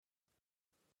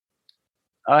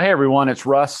Hey everyone, it's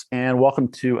Russ, and welcome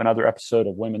to another episode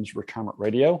of Women's Retirement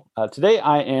Radio. Today,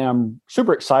 I am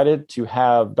super excited to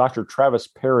have Dr. Travis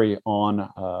Parry on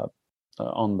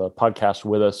the podcast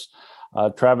with us.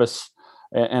 Travis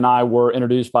and I were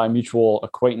introduced by a mutual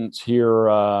acquaintance here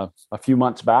a few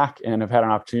months back, and have had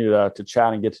an opportunity to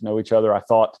chat and get to know each other. I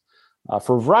thought,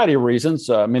 for a variety of reasons,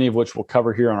 many of which we'll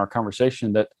cover here in our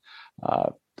conversation, that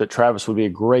Travis would be a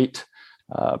great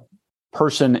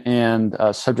person and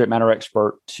subject matter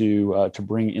expert to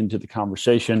bring into the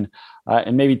conversation,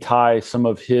 and maybe tie some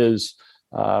of his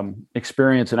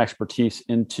experience and expertise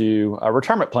into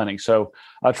retirement planning. So,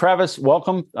 Travis,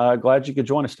 welcome. Glad you could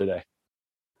join us today.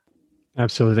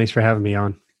 Absolutely. Thanks for having me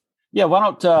on. Yeah,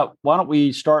 why don't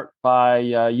we start by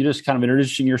you just kind of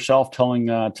introducing yourself, telling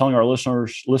our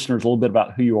listeners a little bit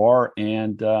about who you are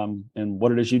and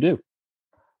what it is you do.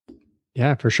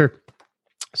 Yeah, for sure.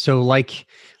 So like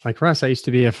Russ, I used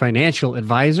to be a financial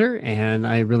advisor, and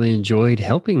I really enjoyed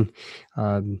helping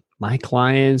my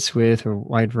clients with a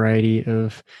wide variety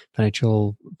of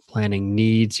financial planning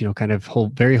needs, kind of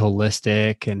very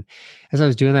holistic. And as I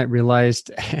was doing that, I realized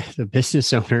as a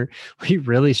business owner, we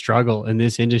really struggle in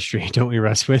this industry, don't we,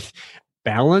 Russ, with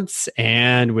balance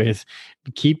and with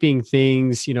keeping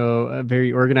things,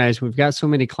 very organized. We've got so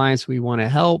many clients we want to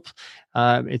help.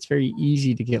 It's very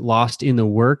easy to get lost in the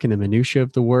work and the minutia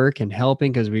of the work and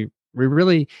helping, because we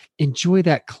really enjoy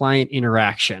that client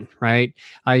interaction, right?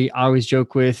 I always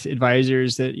joke with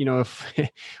advisors that,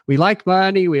 if we like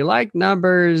money, we like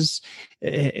numbers.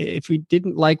 If we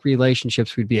didn't like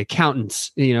relationships, we'd be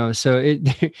accountants, so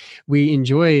we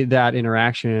enjoy that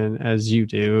interaction as you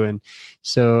do. And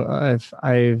so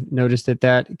I've noticed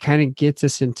that kind of gets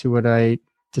us into what I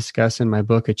discuss in my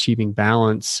book, Achieving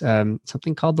Balance,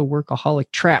 something called the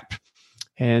workaholic trap.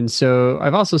 And so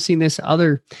I've also seen this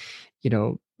other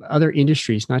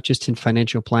industries, not just in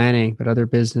financial planning, but other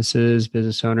business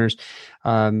owners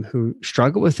who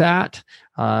struggle with that.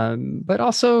 But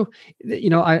also,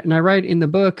 I write in the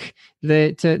book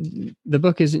that the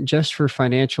book isn't just for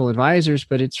financial advisors,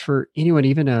 but it's for anyone.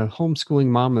 Even a homeschooling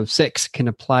mom of 6 can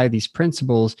apply these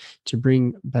principles to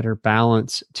bring better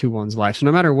balance to one's life. So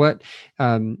no matter what,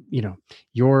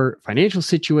 your financial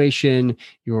situation,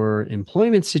 your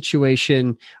employment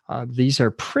situation, these are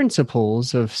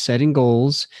principles of setting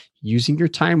goals, using your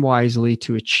time wisely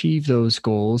to achieve those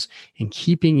goals, and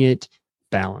keeping it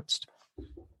balanced.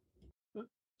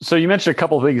 So you mentioned a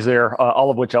couple of things there, all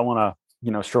of which I want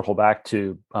to circle back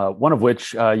to. One of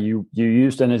which you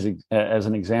used as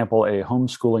an example a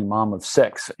homeschooling mom of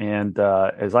 6, and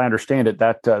as I understand it,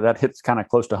 that hits kind of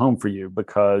close to home for you,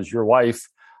 because you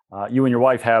and your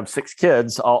wife have 6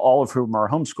 kids, all of whom are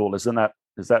homeschooled. Is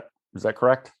that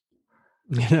correct?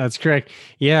 That's correct.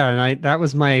 Yeah, and that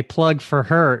was my plug for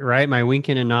her, right? My wink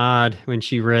and a nod when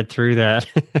she read through that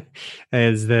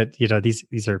is that,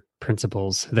 these are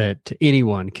principles that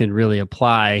anyone can really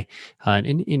apply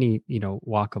in any,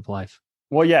 walk of life.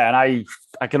 Well, yeah, and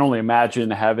I can only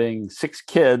imagine having 6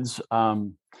 kids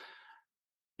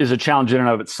is a challenge in and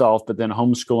of itself, but then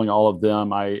homeschooling all of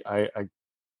them, I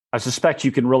suspect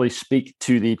you can really speak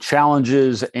to the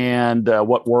challenges and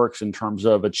what works in terms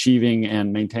of achieving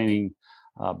and maintaining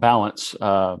balance,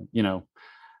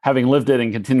 having lived it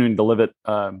and continuing to live it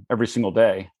every single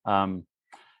day.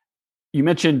 You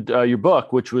mentioned your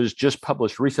book, which was just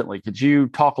published recently. Could you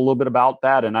talk a little bit about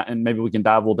that, and maybe we can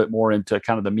dive a little bit more into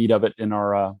kind of the meat of it in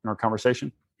our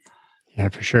conversation? Yeah,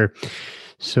 for sure.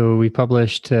 So we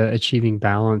published Achieving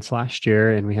Balance last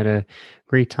year, and we had a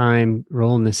great time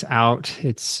rolling this out.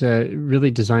 It's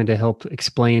really designed to help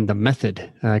explain the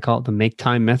method. I call it the Make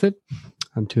Time Method.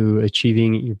 To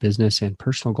achieving your business and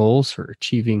personal goals, for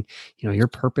achieving, your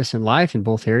purpose in life in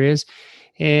both areas.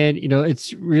 And,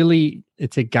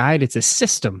 it's a guide, it's a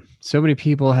system. So many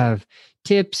people have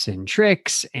tips and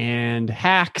tricks and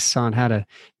hacks on how to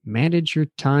manage your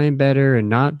time better and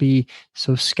not be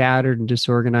so scattered and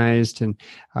disorganized. And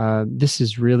this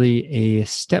is really a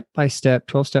step-by-step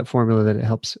 12-step formula that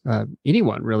helps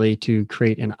anyone really to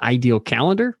create an ideal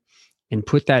calendar and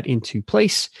put that into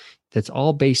place. That's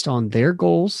all based on their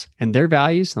goals and their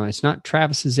values. Now, it's not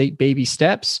Travis's 8 baby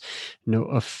steps. No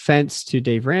offense to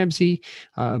Dave Ramsey,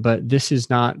 but this is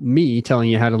not me telling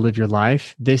you how to live your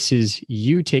life. This is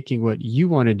you taking what you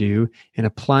want to do and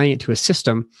applying it to a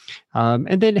system,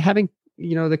 and then having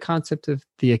the concept of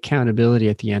the accountability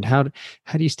at the end. How do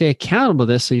you stay accountable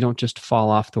to this so you don't just fall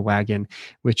off the wagon,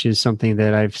 which is something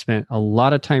that I've spent a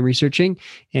lot of time researching,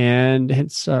 and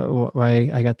hence why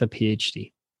I got the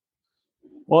PhD.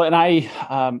 Well, and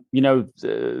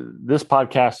this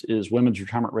podcast is Women's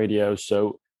Retirement Radio.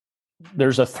 So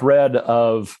there's a thread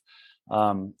of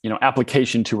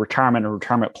application to retirement and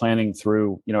retirement planning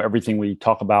through, everything we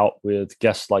talk about with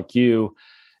guests like you.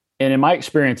 And in my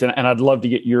experience, and I'd love to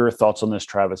get your thoughts on this,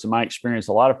 Travis, in my experience,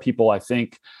 a lot of people, I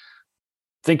think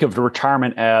of the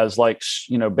retirement as like,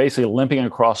 basically limping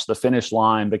across the finish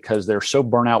line because they're so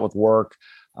burnt out with work.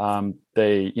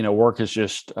 Work is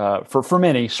just, for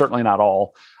many, certainly not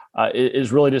all,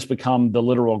 is really just become the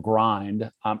literal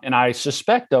grind. And I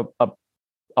suspect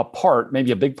a part,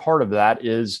 maybe a big part of that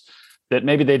is that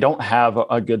maybe they don't have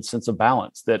a good sense of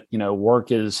balance, that,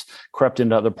 work is crept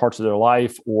into other parts of their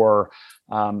life, or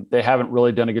they haven't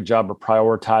really done a good job of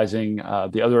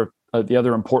prioritizing the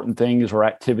other important things or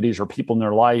activities or people in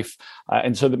their life.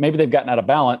 And so that maybe they've gotten out of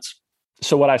balance.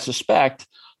 So what I suspect,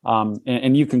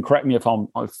 and you can correct me if I'm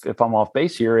off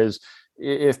base here, is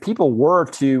if people were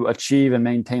to achieve and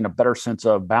maintain a better sense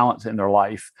of balance in their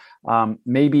life,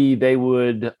 maybe they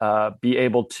would be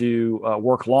able to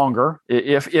work longer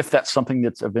if that's something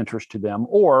that's of interest to them,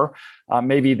 or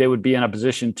maybe they would be in a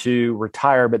position to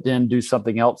retire, but then do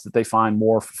something else that they find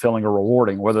more fulfilling or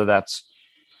rewarding, whether that's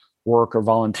work or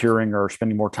volunteering or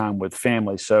spending more time with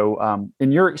family. So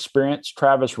in your experience,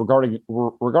 Travis,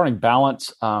 regarding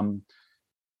balance,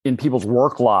 in people's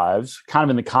work lives, kind of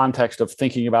in the context of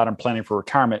thinking about and planning for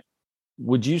retirement,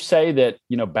 would you say that,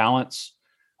 balance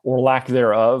or lack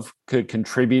thereof could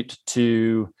contribute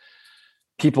to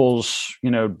people's,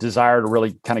 desire to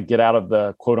really kind of get out of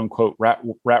the quote unquote rat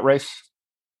race?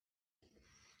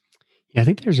 Yeah, I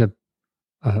think there's a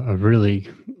really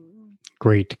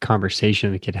great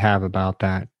conversation we could have about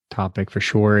that topic for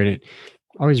sure. And it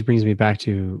always brings me back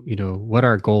to, what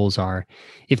our goals are.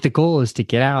 If the goal is to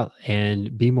get out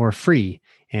and be more free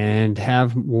and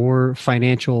have more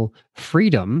financial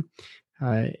freedom,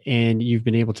 and you've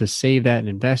been able to save that and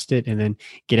invest it and then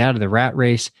get out of the rat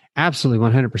race, absolutely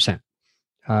 100%.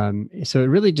 So it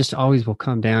really just always will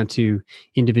come down to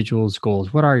individuals'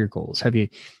 goals. What are your goals? Have you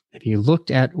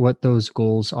looked at what those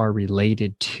goals are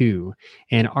related to?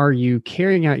 And are you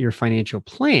carrying out your financial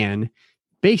plan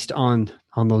based on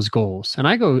those goals? And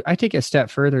I take a step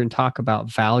further and talk about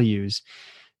values.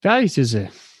 Values is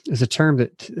a term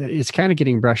that is kind of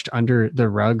getting brushed under the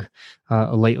rug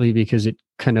lately because it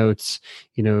connotes,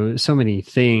 so many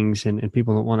things and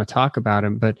people don't want to talk about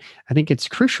them. But I think it's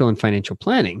crucial in financial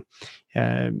planning,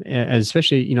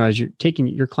 especially, as you're taking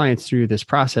your clients through this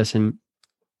process and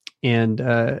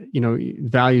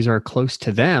values are close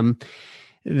to them.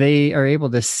 They are able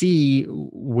to see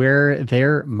where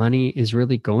their money is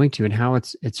really going to and how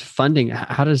it's funding.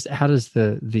 How does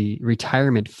the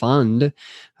retirement fund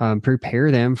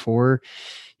prepare them for,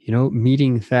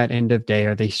 meeting that end of day?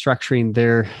 Are they structuring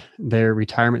their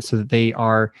retirement so that they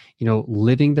are,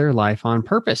 living their life on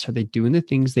purpose? Are they doing the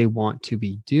things they want to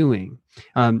be doing?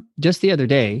 Just the other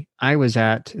day, I was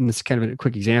at, and this is kind of a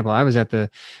quick example, I was at the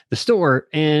store,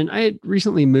 and I had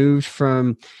recently moved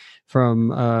from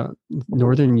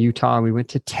northern Utah. We went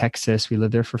to Texas. We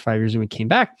lived there for 5 years and we came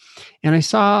back. And I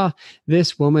saw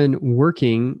this woman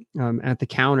working at the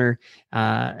counter.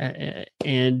 And,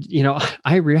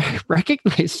 I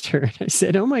recognized her. And I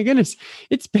said, "Oh my goodness,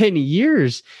 it's been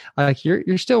years. Like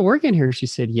you're still working here." She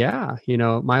said, "Yeah,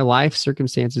 my life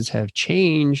circumstances have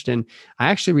changed and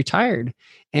I actually retired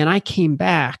and I came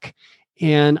back."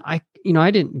 And I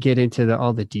didn't get into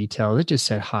all the details. It just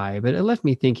said hi, but it left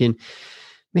me thinking,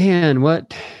 man,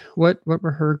 what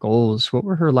were her goals? What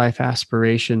were her life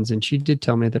aspirations? And she did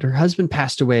tell me that her husband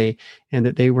passed away and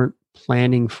that they weren't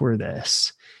planning for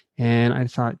this. And I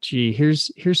thought, gee,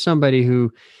 here's somebody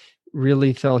who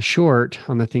really fell short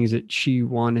on the things that she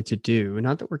wanted to do. And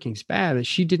not that working's bad, but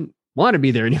she didn't want to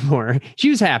be there anymore. She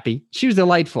was happy. She was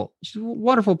delightful. She's a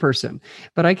wonderful person.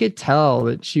 But I could tell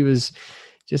that she was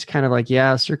just kind of like,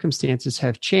 yeah, circumstances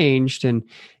have changed. And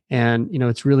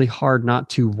it's really hard not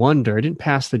to wonder. I didn't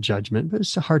pass the judgment, but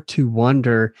it's hard to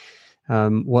wonder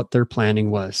what their planning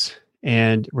was.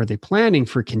 And were they planning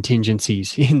for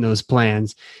contingencies in those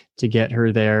plans to get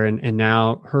her there? And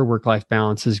now her work-life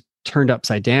balance is turned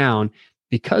upside down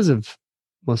because of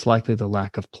most likely the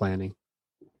lack of planning.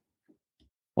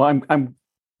 Well,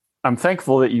 I'm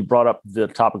thankful that you brought up the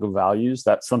topic of values.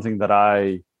 That's something that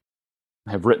I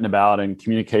have written about and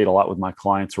communicate a lot with my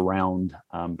clients around,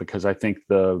 because I think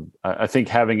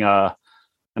having an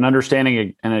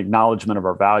understanding and acknowledgement of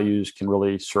our values can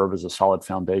really serve as a solid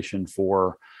foundation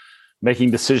for making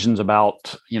decisions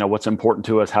about, what's important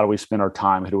to us. How do we spend our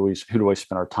time? Who do I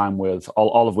spend our time with?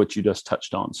 All of which you just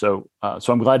touched on. So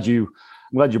I'm glad you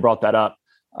brought that up.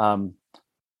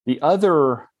 The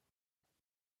other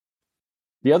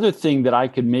thing that I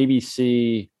could maybe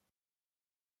see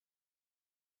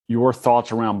your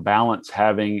thoughts around balance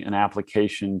having an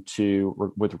application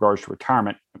with regards to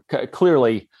retirement.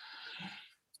 Clearly,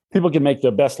 people can make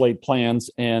the best laid plans,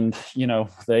 and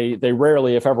they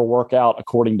rarely, if ever, work out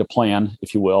according to plan,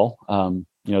 if you will.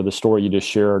 The story you just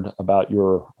shared about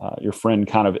your friend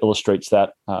kind of illustrates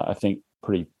that, I think,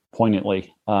 pretty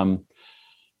poignantly.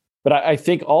 But I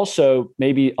think also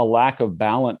maybe a lack of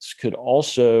balance could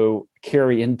also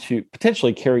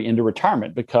potentially carry into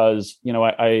retirement, because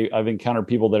I've encountered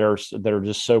people that are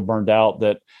just so burned out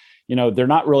that they're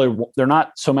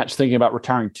not so much thinking about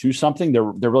retiring to something. They're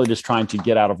really just trying to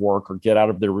get out of work or get out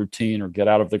of their routine or get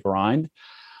out of the grind.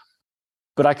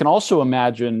 But I can also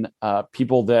imagine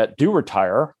people that do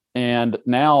retire, and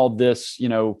now this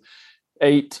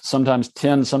 8, sometimes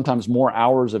 10, sometimes more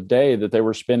hours of day that they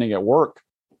were spending at work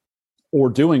or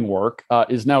doing work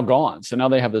is now gone. So now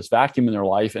they have this vacuum in their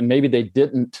life, and maybe they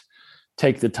didn't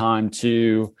take the time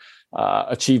to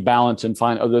achieve balance and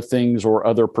find other things or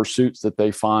other pursuits that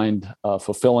they find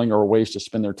fulfilling, or ways to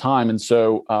spend their time. And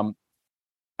so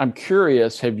I'm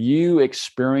curious, have you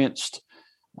experienced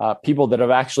people that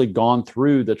have actually gone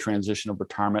through the transition of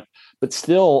retirement, but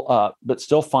still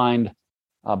find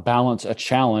balance a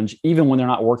challenge, even when they're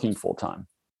not working full time?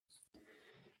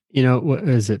 What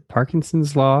is it?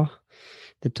 Parkinson's law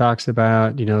that talks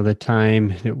about, the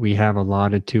time that we have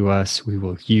allotted to us, we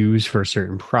will use for a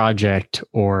certain project,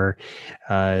 or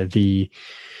the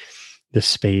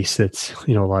space that's,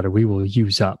 allotted, we will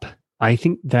use up. I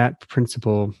think that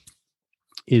principle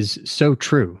is so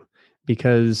true,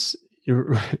 because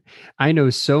I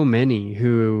know so many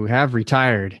who have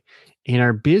retired and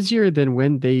are busier than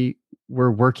when they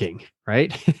were working,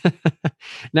 right?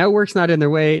 Now work's not in their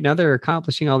way. Now they're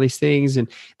accomplishing all these things,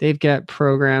 and they've got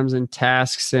programs and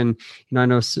tasks. And, I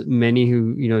know many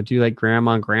who, do like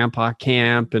grandma and grandpa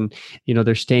camp, and,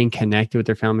 they're staying connected with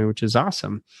their family, which is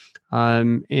awesome.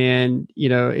 And,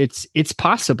 it's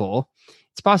possible.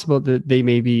 It's possible that they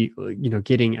may be,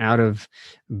 getting out of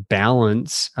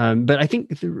balance. But I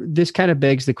think this kind of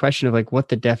begs the question of what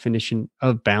the definition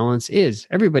of balance is.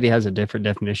 Everybody has a different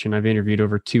definition. I've interviewed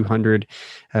over 200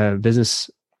 business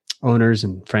owners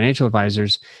and financial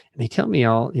advisors, and they tell me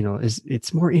all,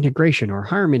 it's more integration or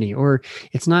harmony, or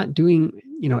it's not doing,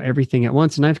 everything at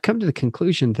once. And I've come to the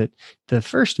conclusion that the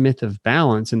first myth of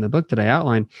balance in the book that I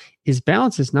outline is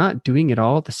balance is not doing it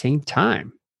all at the same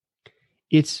time.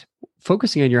 It's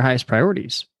focusing on your highest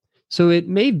priorities. So it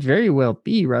may very well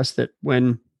be, Russ, that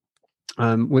when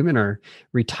women are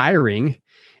retiring,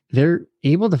 they're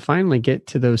able to finally get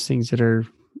to those things that are,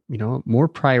 more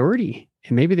priority,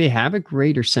 and maybe they have a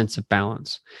greater sense of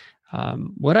balance.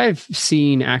 What I've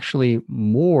seen actually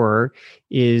more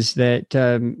is that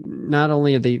not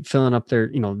only are they filling up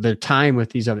their time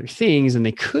with these other things, and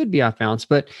they could be off balance,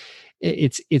 but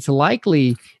it's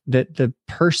likely that the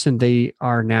person they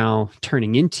are now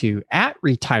turning into at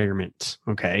retirement,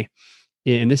 okay,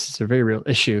 and this is a very real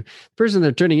issue, the person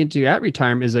they're turning into at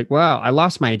retirement is like, wow, I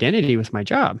lost my identity with my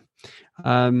job,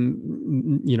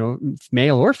 male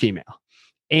or female.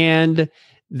 And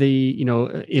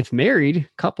if married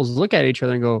couples look at each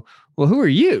other and go, well, who are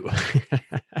you?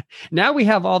 Now we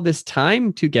have all this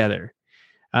time together.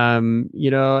 And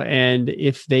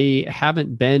if they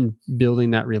haven't been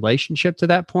building that relationship to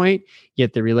that point,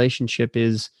 yet the relationship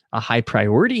is a high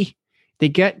priority, they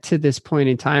get to this point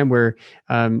in time where,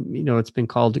 it's been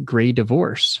called gray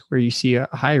divorce, where you see a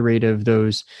high rate of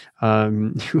those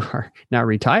who are now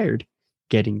retired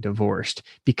getting divorced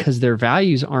because their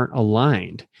values aren't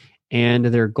aligned and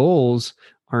their goals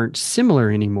aren't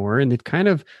similar anymore. And they've kind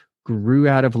of grew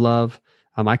out of love.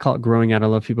 I call it growing out of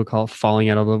love. People call it falling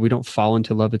out of love. We don't fall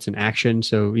into love; it's an action.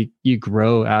 So you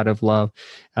grow out of love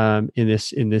in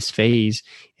this phase.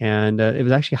 And it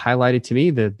was actually highlighted to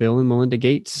me, the Bill and Melinda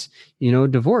Gates,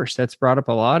 divorce. That's brought up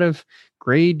a lot of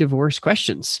great divorce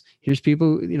questions. Here's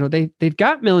people, they've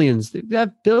got millions, they've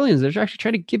got billions. They're actually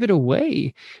trying to give it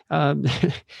away.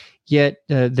 Yet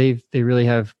they really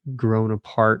have grown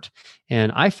apart.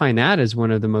 And I find that as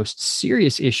one of the most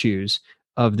serious issues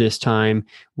of this time,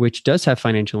 which does have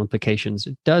financial implications.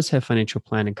 It does have financial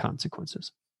planning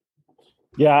consequences.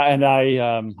 Yeah, and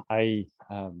I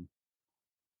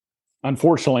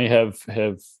unfortunately have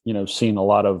seen a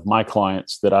lot of my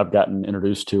clients that I've gotten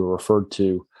introduced to or referred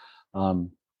to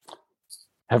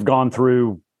have gone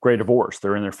through great divorce.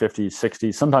 They're in their 50s,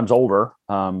 60s, sometimes older,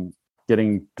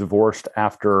 getting divorced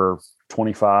after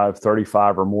 25,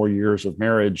 35 or more years of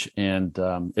marriage, and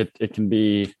it can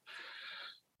be,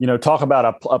 talk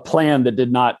about a plan that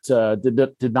did not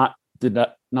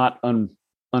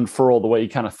unfurl the way you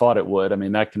kind of thought it would. I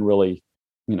mean, that can really,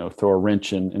 throw a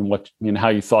wrench in how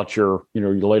you thought your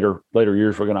later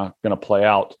years were gonna play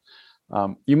out.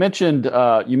 You mentioned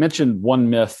one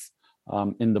myth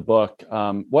in the book.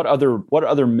 What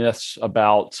other myths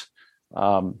about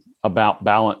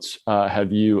balance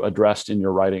have you addressed in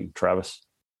your writing, Travis?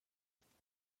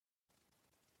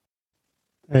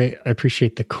 I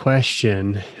appreciate the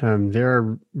question. There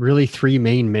are really three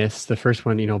main myths. The first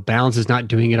one, balance is not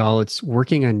doing it all. It's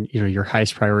working on, your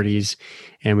highest priorities.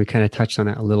 And we kind of touched on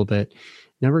that a little bit.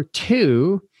 Number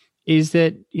two is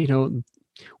that,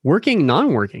 working,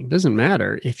 non-working doesn't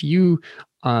matter. If you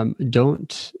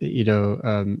don't,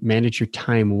 manage your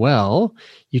time well,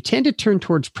 you tend to turn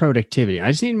towards productivity.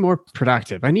 I just need more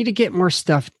productive. I need to get more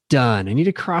stuff done. I need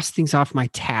to cross things off my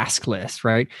task list,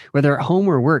 right? Whether at home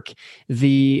or work,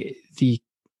 the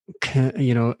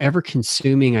ever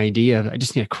consuming idea of I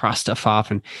just need to cross stuff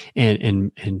off and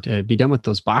be done with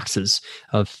those boxes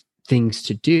of things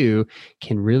to do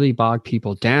can really bog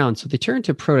people down. So they turn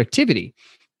to productivity.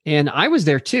 And I was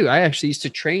there too. I actually used to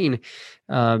train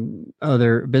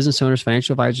other business owners,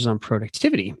 financial advisors on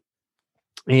productivity.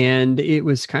 And it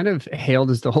was kind of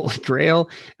hailed as the holy grail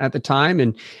at the time.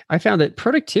 And I found that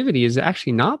productivity is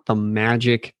actually not the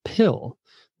magic pill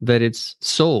that it's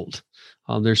sold.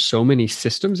 There's so many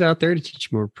systems out there to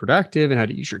teach you more productive and how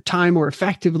to use your time more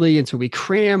effectively. And so we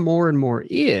cram more and more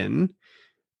in.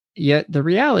 Yet the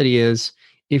reality is,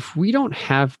 if we don't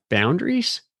have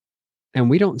boundaries, and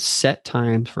we don't set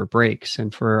time for breaks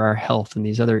and for our health and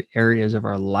these other areas of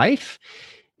our life,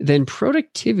 then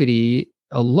productivity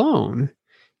alone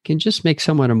can just make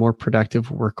someone a more productive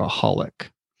workaholic.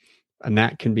 And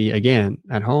that can be, again,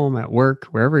 at home, at work,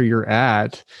 wherever you're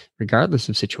at, regardless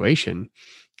of situation.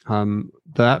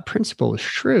 That principle is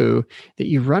true that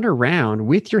you run around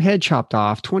with your head chopped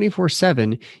off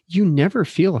 24/7, you never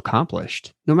feel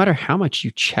accomplished, no matter how much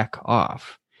you check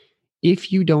off.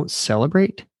 If you don't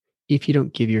celebrate, if you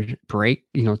don't give your break,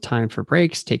 time for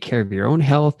breaks, take care of your own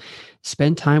health,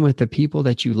 spend time with the people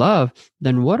that you love,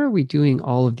 then what are we doing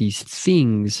all of these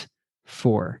things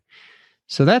for?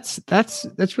 So that's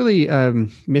really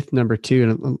myth number two,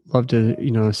 and I'd love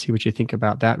to see what you think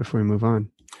about that before we move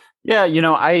on. Yeah,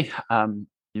 I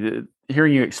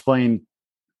hearing you explain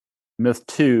myth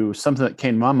two, something that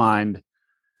came to my mind,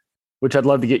 which I'd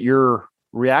love to get your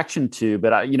reaction to,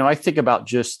 but I think about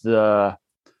just the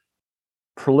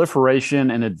proliferation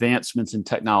and advancements in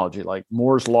technology, like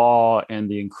Moore's law and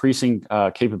the increasing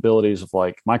capabilities of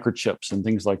like microchips and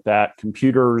things like that,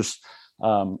 computers,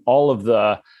 all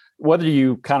of whether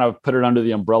you kind of put it under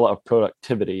the umbrella of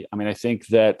productivity. I mean, I think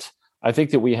that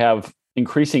we have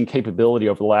increasing capability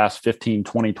over the last 15,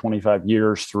 20, 25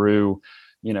 years through,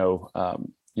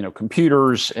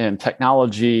 computers and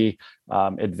technology,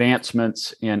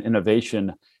 advancements and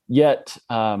innovation. Yet,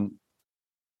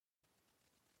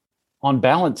 on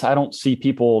balance, I don't see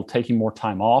people taking more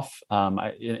time off.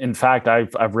 In fact,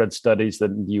 I've read studies that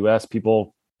in the U.S.,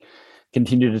 people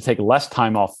continue to take less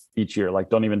time off each year, like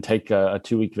don't even take a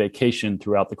 2-week vacation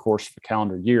throughout the course of a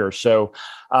calendar year. So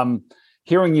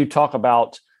hearing you talk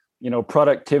about,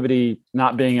 productivity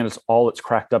not being all it's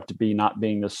cracked up to be, not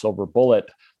being the silver bullet,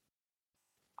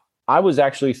 I was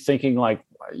actually thinking like,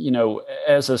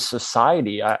 as a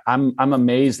society, I'm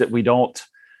amazed that we don't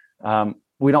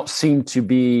seem to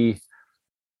be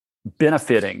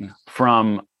benefiting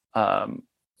from the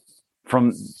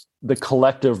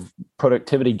collective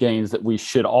productivity gains that we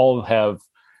should all have,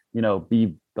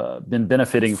 been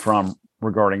benefiting from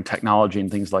regarding technology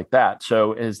and things like that.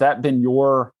 So has that been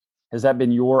your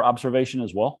observation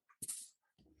as well?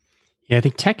 Yeah, I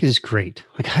think tech is great.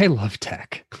 Like, I love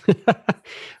tech.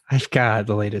 I've got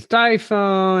the latest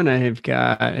iPhone. I've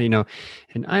got, an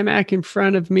iMac in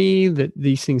front of me. That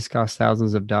these things cost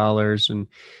thousands of dollars, and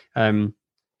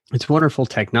it's wonderful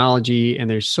technology. And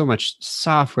there's so much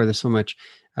software. There's so much,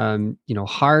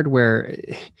 hardware.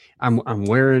 I'm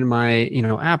wearing my,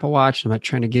 Apple Watch. I'm not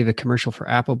trying to give a commercial for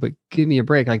Apple, but give me a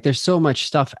break. Like, there's so much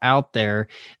stuff out there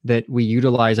that we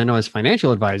utilize. I know as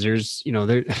financial advisors,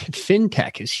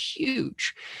 fintech is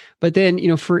huge. But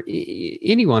then, for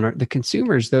anyone, the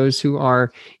consumers, those who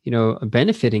are,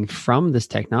 benefiting from this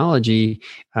technology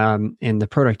and the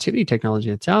productivity technology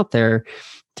that's out there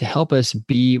to help us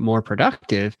be more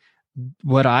productive,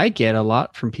 what I get a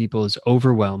lot from people is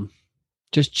overwhelm,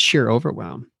 just sheer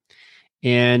overwhelm.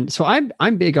 And so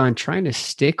I'm big on trying to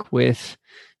stick with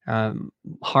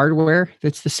hardware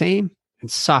that's the same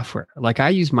and software. Like, I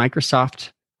use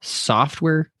Microsoft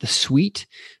software, the suite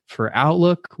for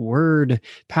Outlook, Word,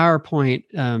 PowerPoint,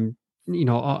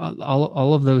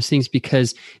 all of those things,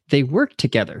 because they work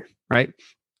together, right?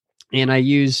 And I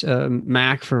use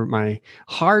Mac for my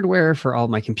hardware for all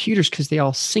my computers because they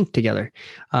all sync together.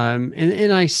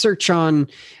 And I search on,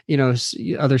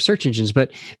 other search engines.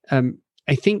 But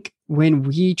I think when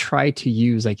we try to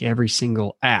use like every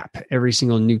single app, every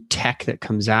single new tech that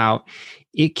comes out,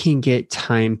 it can get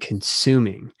time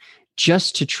consuming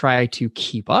just to try to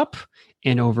keep up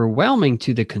and overwhelming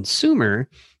to the consumer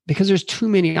because there's too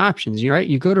many options. You're right.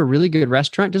 You go to a really good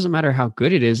restaurant, doesn't matter how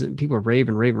good it is, and people rave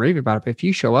and rave and rave about it. But if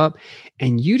you show up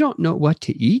and you don't know what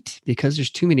to eat because there's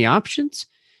too many options,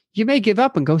 you may give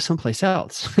up and go someplace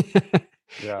else.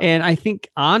 Yeah. And I think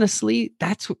honestly,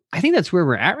 that's where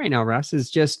we're at right now, Russ,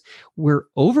 is just we're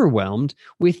overwhelmed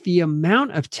with the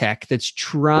amount of tech that's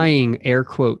trying, air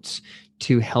quotes,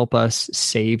 to help us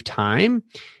save time,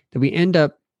 that we end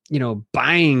up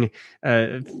buying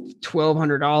a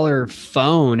 $1,200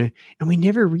 phone and we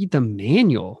never read the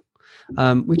manual.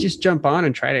 We just jump on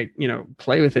and try to,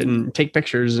 play with it and take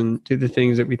pictures and do the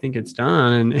things that we think it's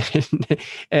done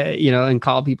and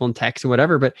call people and text and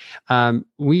whatever. But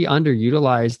we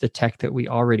underutilize the tech that we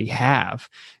already have.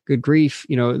 Good grief,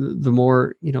 the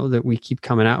more, that we keep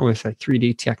coming out with like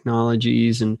 3D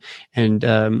technologies and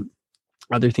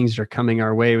other things that are coming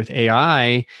our way with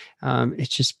AI,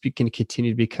 it's just going to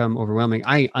continue to become overwhelming.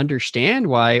 I understand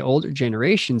why older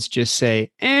generations just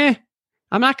say, I'm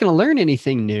not going to learn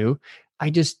anything new.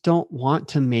 I just don't want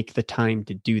to make the time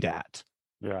to do that.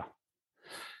 Yeah.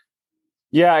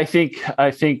 Yeah. I think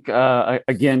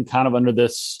again, kind of under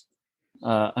this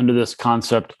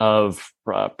concept of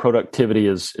productivity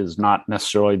is not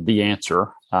necessarily the answer.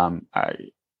 I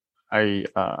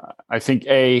think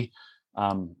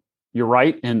you're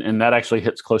right, and that actually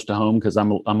hits close to home because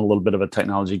I'm a little bit of a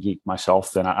technology geek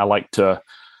myself, and I like to,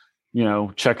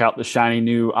 check out the shiny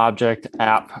new object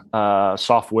app,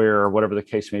 software, or whatever the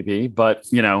case may be. But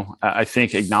I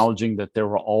think acknowledging that there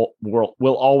will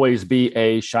always be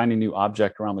a shiny new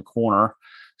object around the corner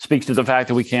speaks to the fact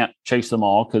that we can't chase them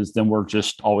all, because then we're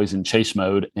just always in chase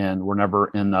mode, and we're never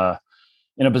in a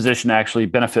position to actually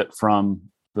benefit from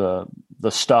the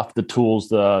stuff, the tools,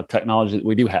 the technology that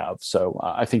we do have. So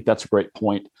I think that's a great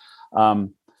point.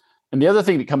 And the other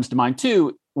thing that comes to mind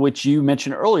too, which you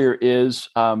mentioned earlier, is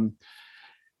I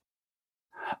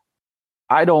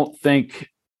don't think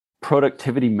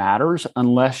productivity matters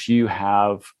unless you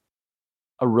have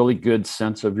a really good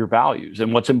sense of your values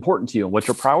and what's important to you and what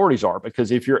your priorities are.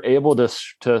 Because if you're able to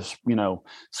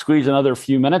squeeze another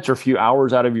few minutes or few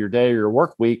hours out of your day or your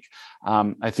work week,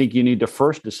 I think you need to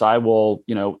first decide, well,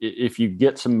 if you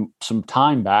get some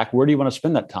time back, where do you want to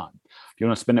spend that time? Do you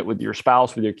want to spend it with your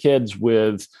spouse, with your kids,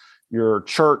 with your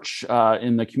church,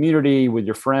 in the community, with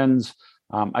your friends?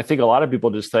 I think a lot of people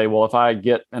just say, well, if I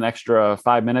get an extra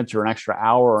 5 minutes or an extra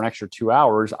hour or an extra 2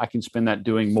 hours, I can spend that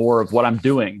doing more of what I'm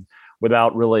doing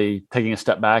without really taking a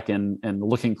step back and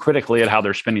looking critically at how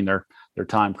they're spending their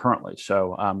time currently.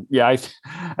 So I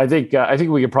think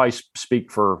we could probably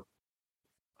speak for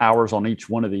hours on each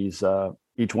one of these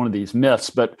myths.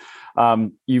 But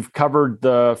you've covered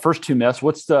the first two myths.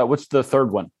 What's the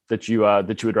third one that you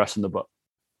address in the book?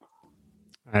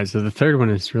 All right, so the third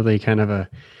one is really kind of a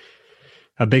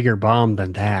bigger bomb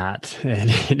than that,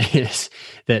 and it is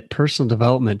that personal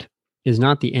development is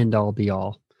not the end all be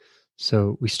all.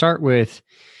 So we start with,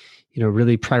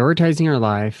 really prioritizing our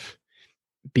life,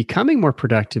 becoming more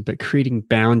productive, but creating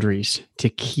boundaries to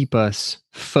keep us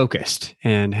focused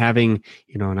and having,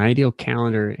 an ideal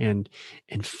calendar and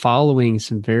following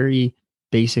some very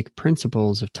basic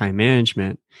principles of time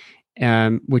management,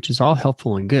 which is all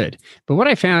helpful and good. But what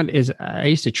I found is I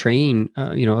used to train,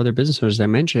 other business owners, as I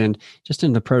mentioned, just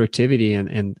in the productivity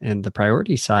and the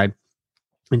priority side,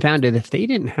 and found that if they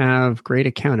didn't have great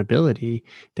accountability,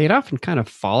 they'd often kind of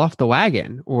fall off the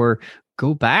wagon or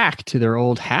go back to their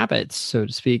old habits, so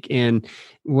to speak. And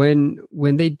when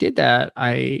they did that,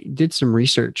 I did some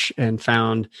research and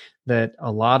found that a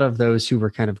lot of those who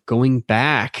were kind of going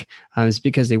back is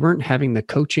because they weren't having the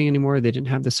coaching anymore. They didn't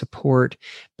have the support.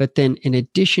 But then in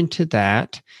addition to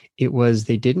that, it was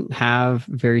they didn't have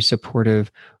very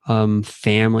supportive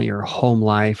family or home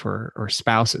life or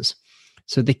spouses.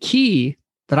 So the key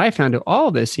that I found to all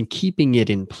of this and keeping it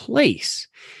in place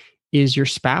is your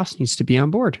spouse needs to be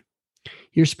on board.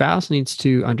 Your spouse needs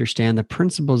to understand the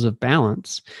principles of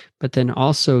balance, but then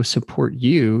also support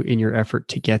you in your effort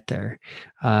to get there.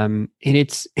 And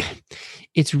it's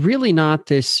really not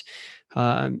this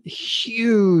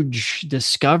huge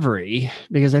discovery,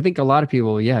 because I think a lot of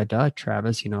people, yeah, duh,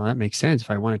 Travis, that makes sense. If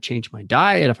I want to change my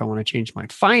diet, if I want to change my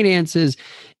finances,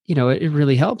 it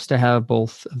really helps to have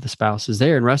both of the spouses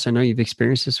there. And Russ, I know you've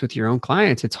experienced this with your own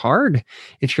clients. It's hard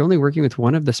if you're only working with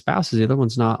one of the spouses, the other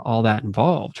one's not all that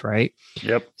involved, right?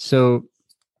 Yep. So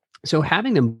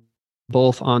having them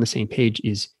both on the same page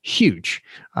is huge,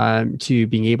 to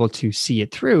being able to see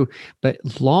it through.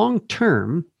 But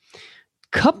long-term,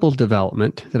 couple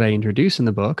development that I introduced in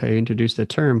the book, I introduced the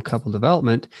term couple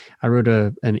development. I wrote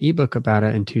an ebook about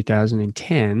it in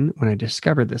 2010 when I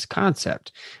discovered this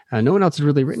concept. No one else had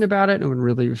really written about it. No one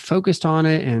really focused on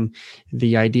it. And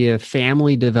the idea of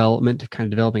family development, kind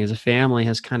of developing as a family,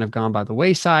 has kind of gone by the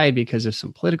wayside because of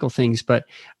some political things. But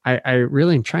I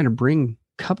really am trying to bring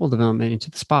couple development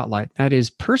into the spotlight. That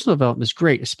is, personal development is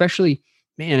great, especially,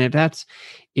 man,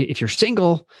 if you're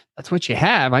single, that's what you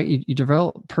have. You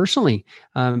develop personally.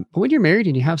 But when you're married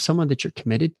and you have someone that you're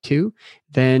committed to,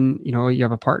 then, you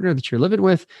have a partner that you're living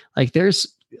with, like there's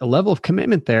a level of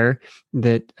commitment there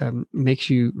that makes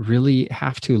you really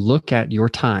have to look at your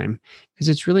time, because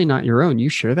it's really not your own. You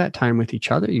share that time with each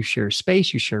other. You share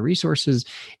space, you share resources,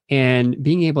 and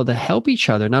being able to help each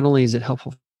other. Not only is it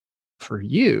helpful for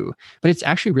you, but it's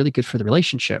actually really good for the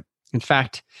relationship. In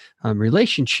fact,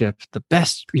 relationship, the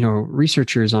best,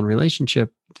 researchers on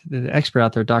relationship, the expert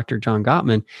out there, Dr. John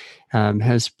Gottman,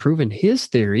 has proven his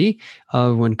theory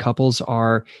of when couples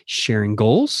are sharing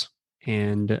goals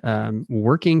and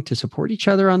working to support each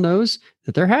other on those,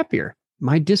 that they're happier.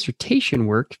 My dissertation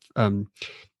work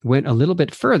went a little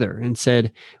bit further and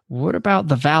said, what about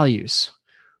the values?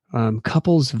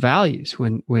 Couples' values.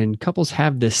 When couples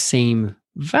have the same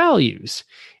values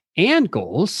and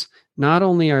goals, not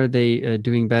only are they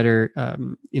doing better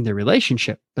in their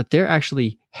relationship, but they're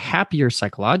actually happier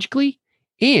psychologically.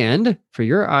 And for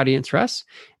your audience, Russ,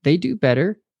 they do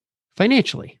better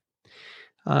financially.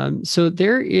 So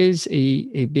there is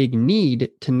a big need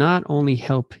to not only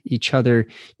help each other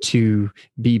to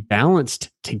be balanced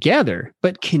together,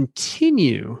 but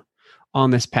continue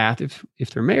on this path. If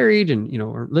they're married and,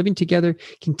 are living together,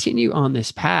 continue on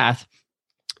this path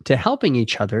to helping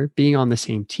each other, being on the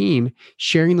same team,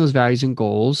 sharing those values and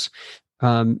goals,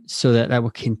 so that will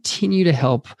continue to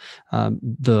help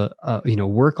the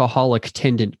workaholic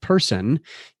tendent person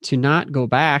to not go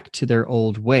back to their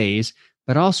old ways,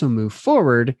 but also move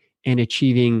forward and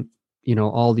achieving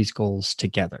all these goals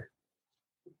together.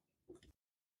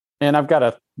 And I've got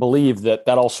to believe that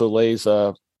also lays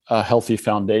a healthy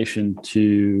foundation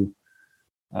to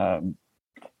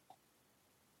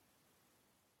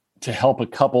help a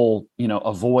couple,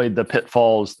 avoid the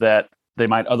pitfalls that they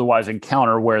might otherwise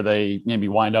encounter, where they maybe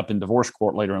wind up in divorce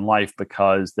court later in life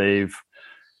because they've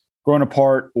grown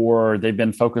apart, or they've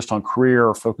been focused on career,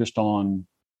 or focused on,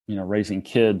 raising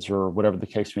kids, or whatever the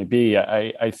case may be.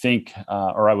 I think,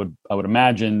 or I would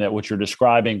imagine that what you're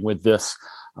describing with this,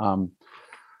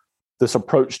 this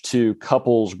approach to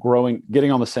couples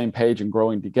getting on the same page and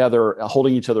growing together,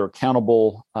 holding each other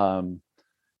accountable, I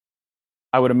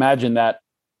would imagine that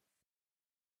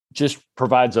just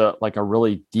provides a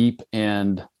really deep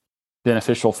and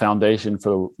beneficial foundation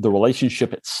for the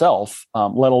relationship itself,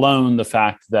 let alone the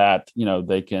fact that,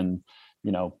 they can,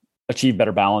 achieve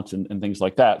better balance and things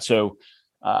like that. So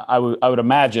I would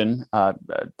imagine,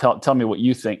 tell me what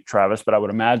you think, Travis, but I would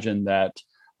imagine that,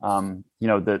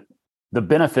 that the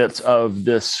benefits of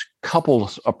this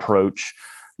couples approach,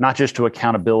 not just to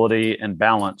accountability and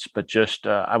balance, but just,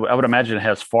 I would imagine it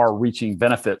has far reaching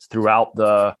benefits throughout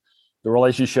the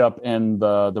relationship and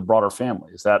the broader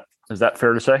family. Is that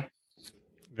fair to say?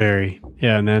 Very.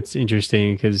 Yeah. And that's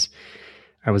interesting, because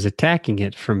I was attacking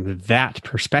it from that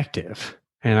perspective,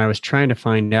 and I was trying to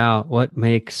find out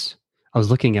I was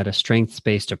looking at a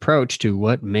strengths-based approach to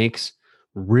what makes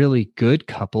really good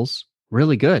couples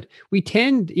really good. We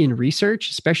tend in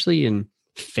research, especially in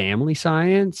family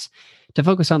science, to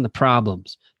focus on the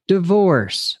problems.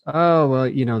 Divorce. Oh,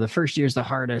 well, the first year is the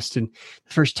hardest. And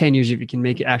the first 10 years, if you can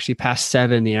make it actually past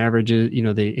 7, the average is,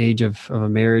 the age of a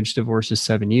marriage divorce is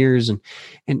 7 years. And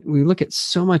we look at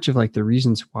so much of the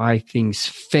reasons why things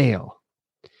fail.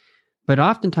 But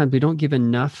oftentimes we don't give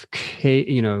enough,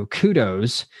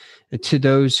 kudos to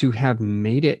those who have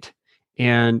made it,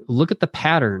 and look at the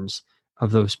patterns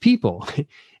of those people.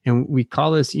 And we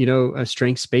call this, a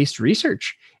strengths-based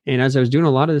research. And as I was doing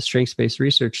a lot of the strengths-based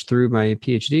research through my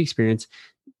PhD experience,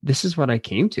 this is what I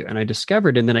came to, and I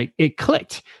discovered, and then it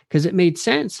clicked, because it made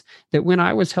sense that when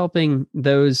I was helping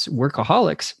those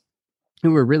workaholics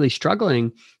who were really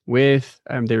struggling with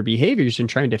their behaviors and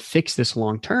trying to fix this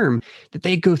long term, that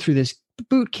they go through this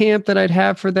boot camp that I'd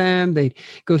have for them. They'd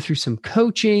go through some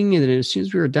coaching. And then as soon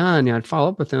as we were done, I'd follow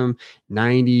up with them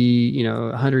 90,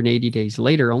 180 days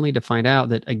later, only to find out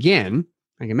that, again,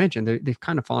 like I mentioned, they've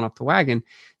kind of fallen off the wagon.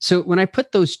 So when I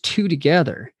put those two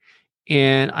together,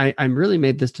 and I really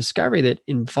made this discovery that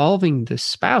involving the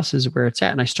spouse is where it's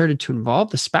at. And I started to involve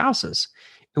the spouses.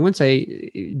 And once I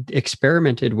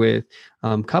experimented with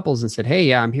couples and said, hey,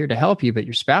 yeah, I'm here to help you, but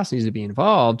your spouse needs to be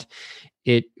involved,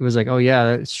 it was like, oh,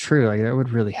 yeah, that's true. Like, that would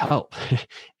really help.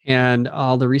 And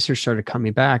all the research started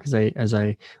coming back as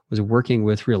I was working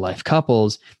with real life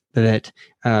couples that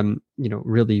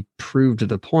really proved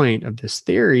the point of this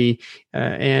theory,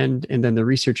 and then the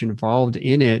research involved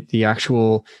in it, the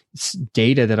actual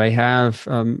data that I have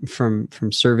from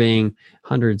surveying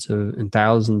hundreds of and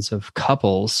thousands of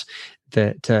couples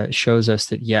that shows us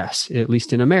that yes, at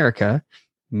least in America,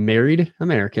 married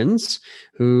Americans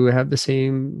who have the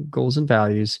same goals and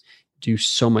values do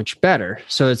so much better.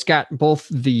 So it's got both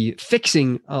the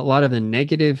fixing a lot of the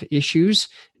negative issues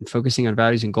and focusing on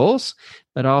values and goals,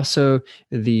 but also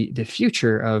the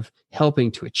future of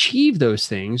helping to achieve those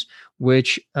things,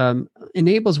 which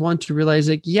enables one to realize,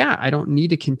 like, yeah, I don't need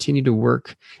to continue to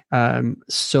work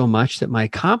so much, that my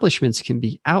accomplishments can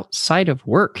be outside of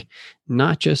work,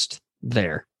 not just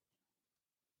there.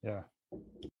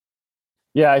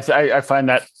 Yeah. I find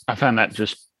that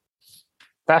just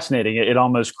fascinating. It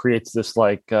almost creates this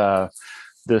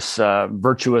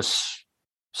virtuous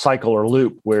cycle or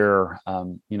loop where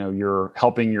you're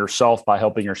helping yourself by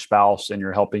helping your spouse, and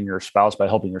you're helping your spouse by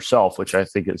helping yourself, which I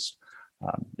think is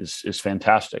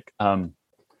fantastic.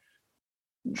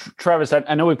 Travis,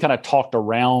 I know we've kind of talked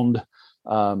around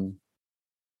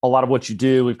a lot of what you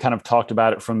do. We've kind of talked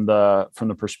about it from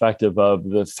the perspective of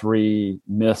the 3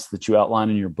 myths that you outline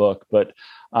in your book, but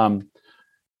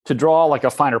to draw like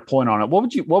a finer point on it,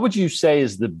 what would you say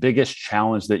is the biggest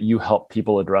challenge that you help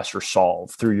people address or solve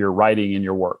through your writing and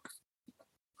your work?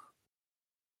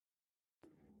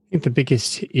 I think the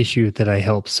biggest issue that I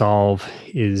help solve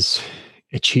is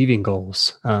achieving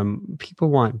goals. People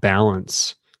want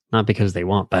balance, not because they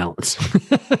want balance.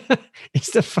 It's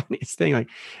the funniest thing. Like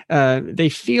they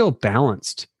feel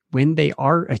balanced when they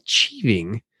are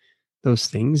achieving those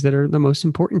things that are the most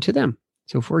important to them.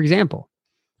 So, for example,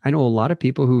 I know a lot of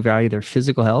people who value their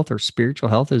physical health or spiritual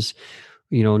health as,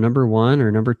 number 1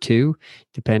 or number 2,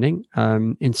 depending.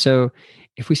 And so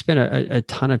if we spend a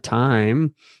ton of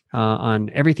time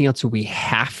on everything else that we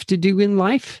have to do in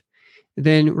life,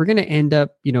 then we're going to end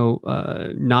up,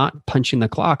 not punching the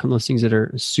clock on those things that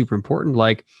are super important,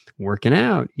 like working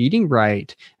out, eating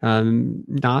right,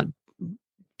 not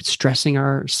stressing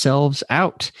ourselves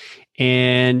out.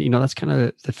 And, that's kind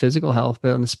of the physical health,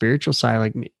 but on the spiritual side,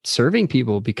 like serving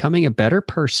people, becoming a better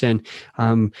person,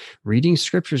 reading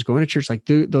scriptures, going to church, like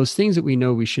those things that we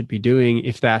know we should be doing,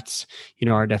 if that's,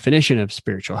 our definition of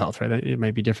spiritual health, right? It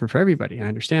might be different for everybody. I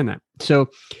understand that. So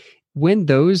when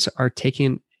those are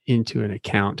taken into an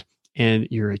account and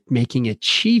you're making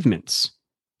achievements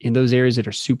in those areas that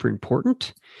are super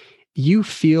important, you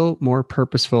feel more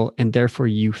purposeful, and therefore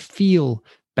you feel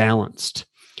balanced.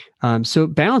 So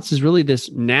balance is really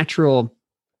this natural,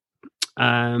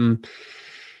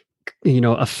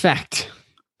 effect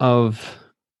of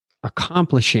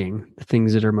accomplishing the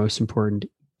things that are most important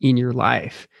in your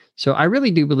life. So I really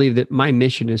do believe that my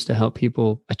mission is to help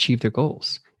people achieve their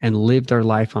goals and live their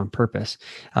life on purpose.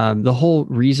 The whole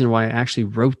reason why I actually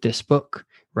wrote this book,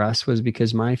 Russ, was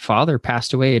because my father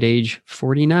passed away at age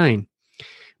 49.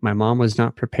 My mom was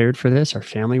not prepared for this. Our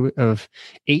family of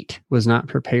 8 was not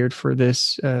prepared for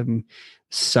this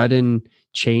sudden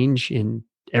change in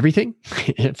everything.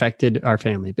 It affected our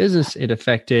family business. It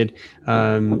affected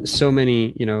so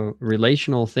many,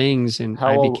 relational things. And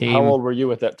how old were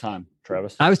you at that time,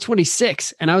 Travis? I was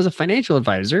 26, and I was a financial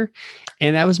advisor,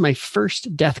 and that was my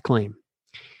first death claim.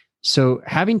 So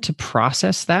having to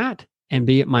process that and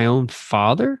be my own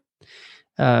father,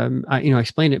 I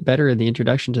explained it better in the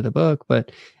introduction to the book,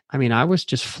 but I was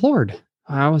just floored.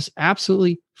 I was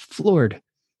absolutely floored.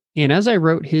 And as I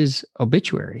wrote his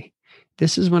obituary,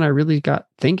 this is when I really got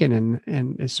thinking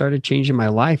and it started changing my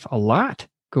life a lot,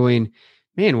 going,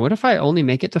 man, what if I only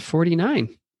make it to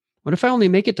 49? What if I only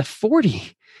make it to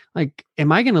 40? Like,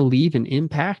 am I going to leave an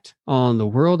impact on the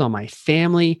world, on my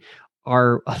family?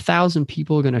 Are 1,000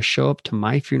 people going to show up to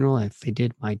my funeral if they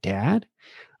did my dad?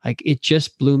 Like, it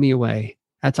just blew me away.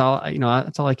 That's all,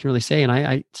 that's all I can really say. And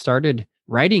I started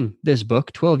writing this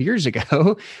book 12 years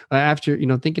ago after,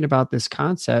 thinking about this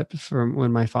concept from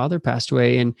when my father passed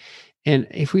away. And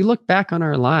if we look back on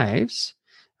our lives,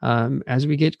 as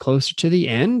we get closer to the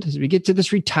end, as we get to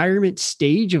this retirement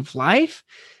stage of life,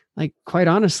 like, quite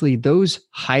honestly, those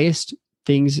highest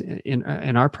things in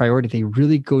our priority, they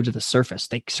really go to the surface.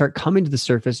 They start coming to the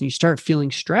surface, and you start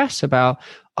feeling stress about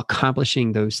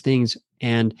accomplishing those things.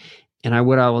 And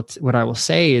what I will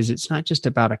say is, it's not just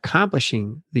about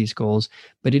accomplishing these goals,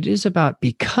 but it is about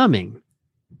becoming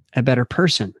a better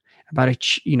person, about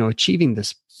achieving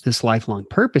this lifelong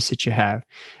purpose that you have.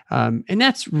 And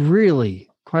that's really,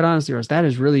 quite honestly, Rose, that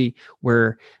is really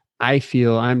where I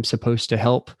feel I'm supposed to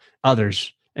help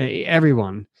others,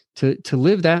 everyone, to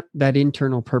live that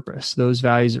internal purpose, those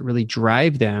values that really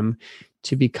drive them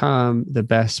to become the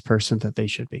best person that they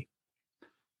should be.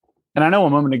 And I know a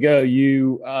moment ago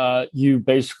you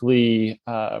basically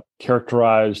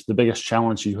characterized the biggest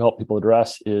challenge you help people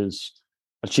address is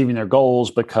achieving their goals,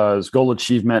 because goal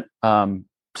achievement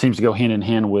seems to go hand in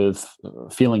hand with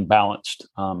feeling balanced,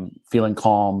 feeling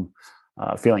calm,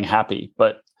 feeling happy.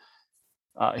 But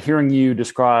hearing you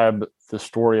describe the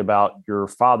story about your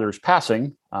father's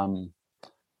passing,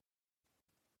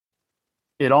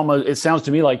 it sounds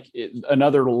to me like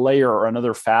another layer or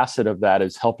another facet of that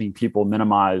is helping people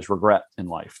minimize regret in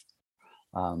life,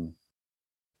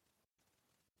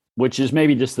 which is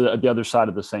maybe just the other side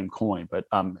of the same coin. But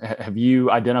have you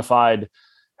ever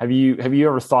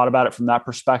thought about it from that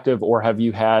perspective, or have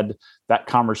you had that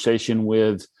conversation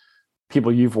with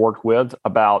people you've worked with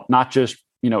about not just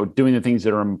doing the things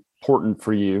that are important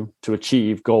for you to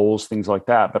achieve goals, things like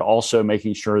that, but also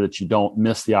making sure that you don't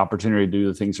miss the opportunity to do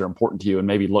the things that are important to you, and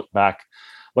maybe look back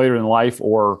later in life,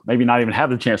 or maybe not even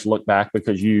have the chance to look back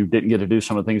because you didn't get to do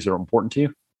some of the things that are important to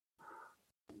you?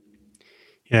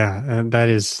 Yeah, and that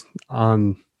is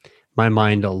on my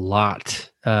mind a lot.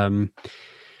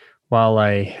 While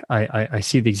I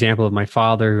see the example of my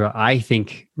father, who I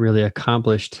think really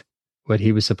accomplished what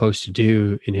he was supposed to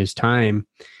do in his time,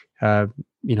 I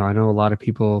know a lot of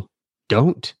people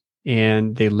don't,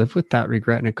 and they live with that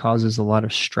regret, and it causes a lot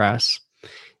of stress.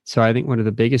 So I think one of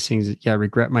the biggest things is,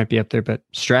 regret might be up there, but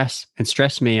stress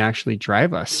may actually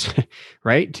drive us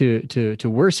right to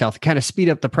worse health, kind of speed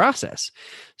up the process.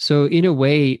 So in a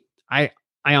way, I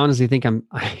honestly think I'm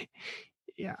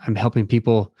helping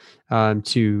people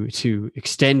to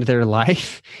extend their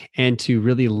life and to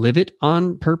really live it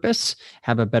on purpose,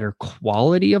 have a better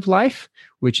quality of life,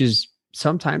 which is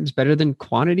sometimes better than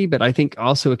quantity, but I think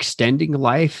also extending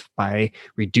life by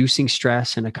reducing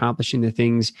stress and accomplishing the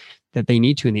things that they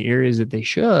need to in the areas that they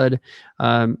should,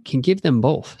 can give them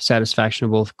both satisfaction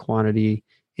of both quantity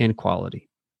and quality.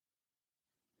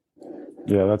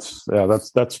 Yeah, that's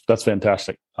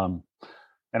fantastic. And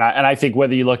I think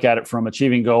whether you look at it from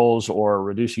achieving goals or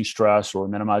reducing stress or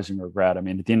minimizing regret, I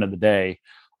mean, at the end of the day,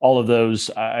 all of those,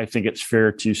 I think it's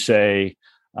fair to say,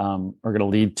 are going to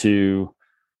lead to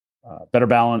better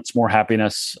balance, more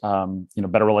happiness,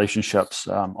 better relationships,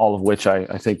 all of which I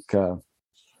think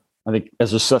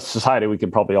as a society we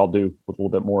could probably all do with a little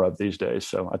bit more of these days.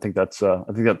 So I think that's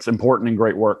important and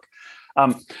great work.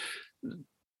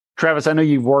 Travis, I know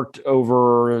you've worked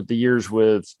over the years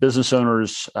with business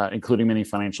owners, including many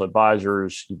financial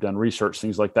advisors. You've done research,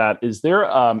 things like that. Is there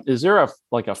a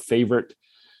favorite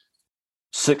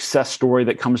success story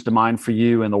that comes to mind for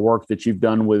you in the work that you've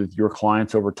done with your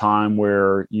clients over time,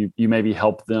 where you maybe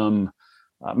help them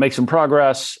make some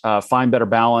progress, find better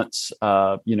balance,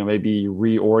 maybe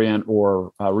reorient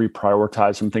or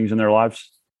reprioritize some things in their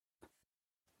lives?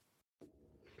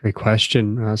 Great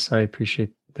question, Russ. I appreciate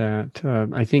that.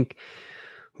 I think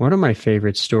one of my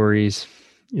favorite stories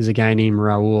is a guy named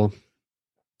Raul.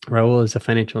 Raul is a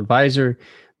financial advisor,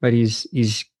 but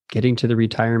he's getting to the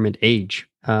retirement age.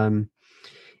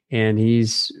 And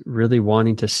he's really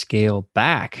wanting to scale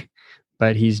back,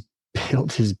 but he's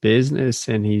built his business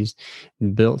and he's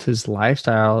built his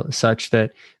lifestyle such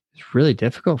that it's really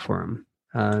difficult for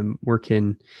him,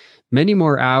 working many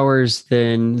more hours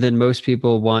than most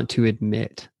people want to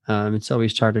admit. And so he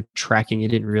started tracking. He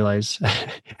didn't realize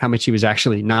how much he was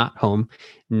actually not home,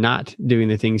 not doing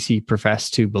the things he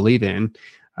professed to believe in.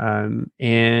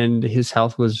 And his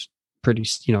health was pretty,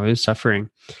 he was suffering.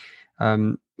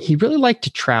 He really liked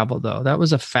to travel, though. That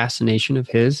was a fascination of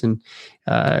his, and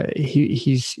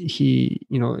he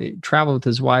traveled with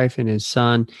his wife and his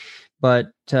son.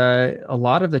 But a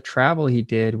lot of the travel he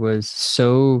did was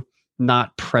so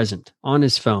not present on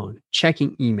his phone,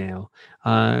 checking email,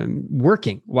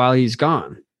 working while he's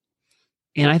gone.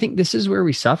 And I think this is where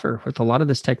we suffer with a lot of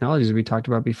this technology, as we talked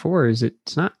about before, is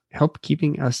it's not help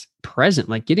keeping us present.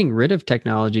 Like getting rid of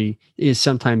technology is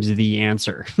sometimes the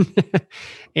answer.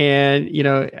 And,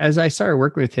 as I started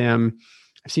working with him,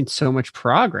 I've seen so much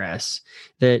progress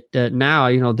that now,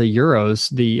 the Euros,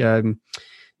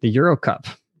 the Euro Cup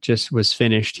just was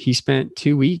finished, he spent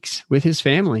 2 weeks with his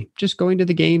family, just going to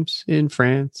the games in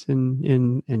France and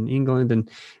in England, and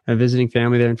visiting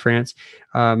family there in France,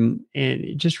 and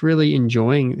just really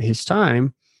enjoying his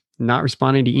time, not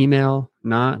responding to email,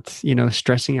 not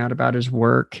stressing out about his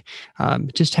work.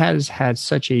 Just has had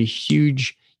such a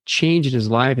huge change in his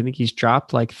life. I think he's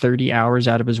dropped like 30 hours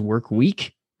out of his work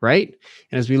week. Right.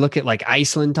 And as we look at like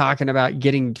Iceland talking about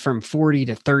getting from 40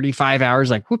 to 35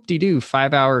 hours, like whoop-de-doo,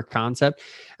 5-hour concept.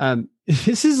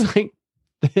 This is like,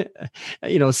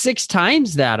 6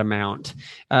 times that amount,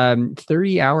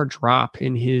 30-hour drop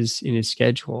in his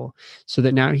schedule, so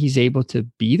that now he's able to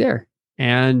be there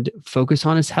and focus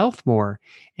on his health more,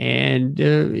 and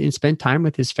spend time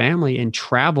with his family and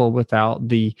travel without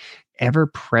the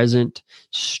ever-present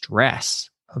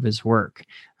stress of his work.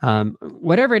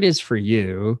 Whatever it is for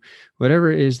you,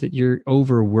 whatever it is that you're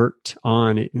overworked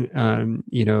on,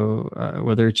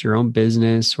 whether it's your own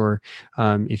business, or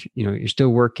if you're still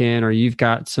working, or you've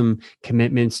got some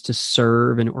commitments to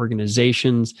serve in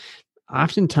organizations,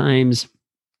 oftentimes,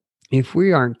 if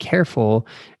we aren't careful,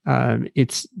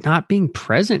 it's not being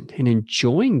present and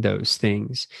enjoying those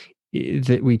things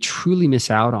that we truly miss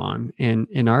out on. And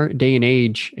in our day and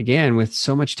age, again, with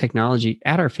so much technology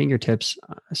at our fingertips,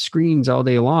 screens all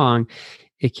day long,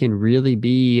 it can really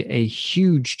be a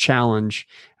huge challenge.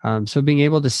 So being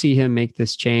able to see him make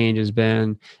this change has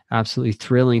been absolutely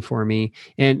thrilling for me.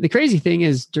 And the crazy thing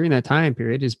is, during that time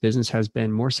period, his business has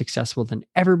been more successful than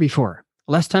ever before.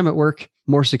 Less time at work,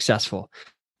 more successful.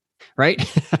 Right.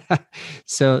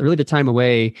 So really the time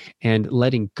away and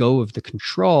letting go of the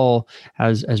control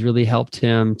has really helped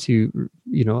him to,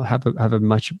 have a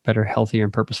much better, healthier,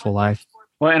 and purposeful life.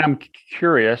 Well, and I'm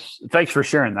curious, thanks for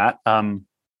sharing that. I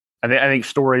think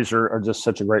stories are just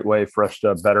such a great way for us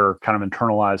to better kind of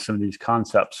internalize some of these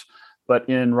concepts. But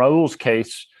in Raul's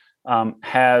case,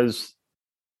 has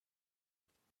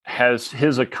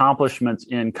his accomplishments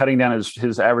in cutting down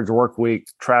his average work week,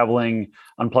 traveling,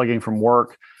 unplugging from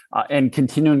work, and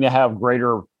continuing to have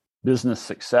greater business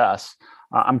success.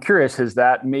 I'm curious, has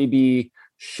that maybe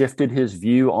shifted his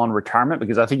view on retirement?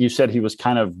 Because I think you said he was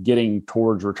kind of getting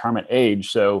towards retirement age.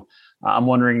 So I'm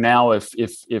wondering now if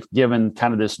given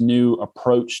kind of this new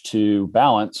approach to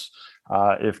balance,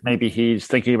 if maybe he's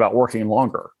thinking about working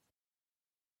longer.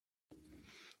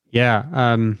 Yeah.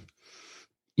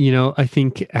 I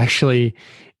think actually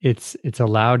it's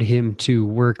allowed him to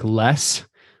work less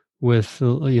with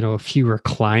fewer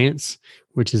clients,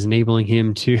 which is enabling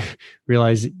him to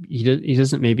realize he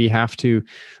doesn't maybe have to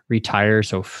retire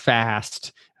so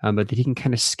fast, but that he can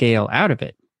kind of scale out of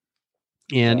it.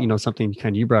 And something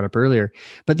kind of you brought up earlier.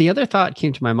 But the other thought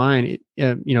came to my mind.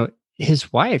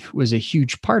 His wife was a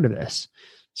huge part of this.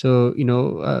 So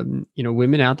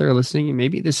women out there listening,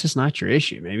 maybe this is not your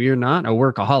issue. Maybe you're not a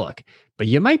workaholic, but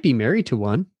you might be married to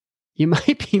one. You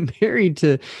might be married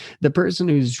to the person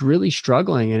who's really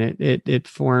struggling, and it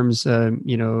forms a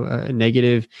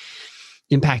negative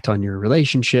impact on your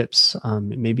relationships,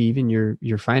 maybe even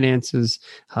your finances,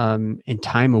 and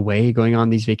time away going on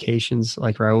these vacations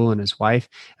like Raul and his wife.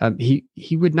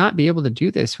 He would not be able to do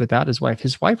this without his wife.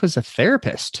 His wife was a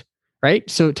therapist, right?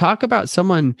 So talk about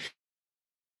someone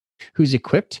who's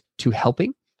equipped to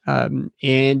helping.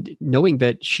 And knowing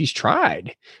that she's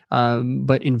tried,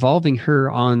 but involving her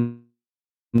on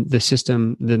the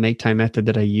system, the make time method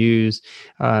that I use,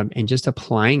 and just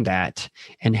applying that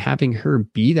and having her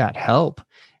be that help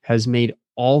has made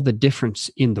all the difference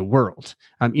in the world.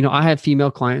 I have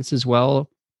female clients as well.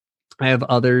 I have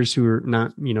others who are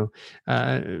not, who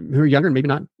are younger and maybe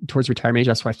not towards retirement age.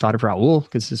 That's why I thought of Raul,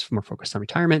 because this is more focused on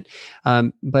retirement.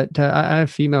 But I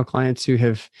have female clients who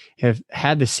have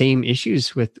had the same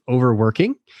issues with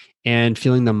overworking and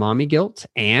feeling the mommy guilt.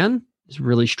 Anne has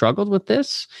really struggled with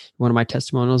this. One of my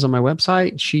testimonials on my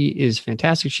website, she is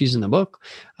fantastic. She's in the book,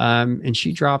 and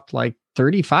she dropped like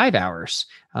 35 hours.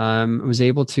 Was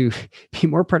able to be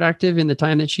more productive in the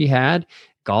time that she had,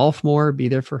 golf more, be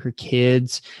there for her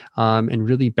kids, and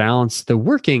really balance the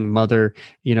working mother,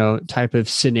 type of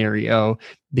scenario,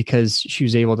 because she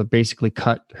was able to basically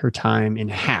cut her time in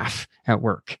half at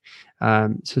work.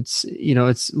 So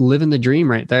it's living the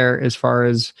dream right there, as far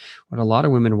as what a lot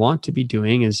of women want to be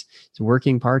doing is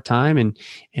working part-time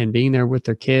and being there with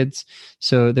their kids.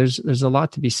 So there's a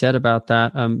lot to be said about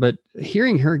that. But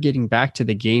hearing her getting back to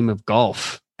the game of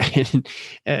golf, and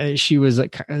she was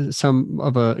some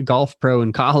of a golf pro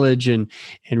in college and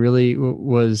really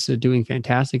was doing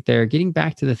fantastic there, getting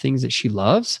back to the things that she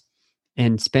loves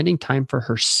and spending time for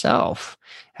herself,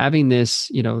 having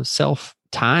this, self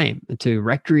time to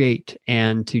recreate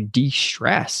and to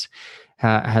de-stress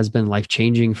has been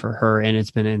life-changing for her. And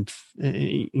it's been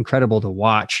incredible to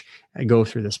watch go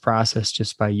through this process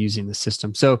just by using the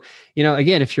system. So,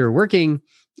 again, if you're a working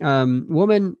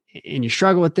woman and you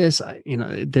struggle with this,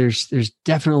 there's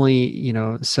definitely,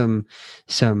 some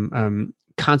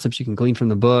concepts you can glean from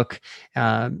the book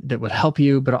that would help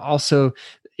you. But also,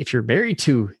 if you're married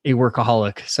to a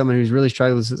workaholic, someone who's really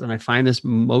struggles with this, and I find this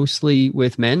mostly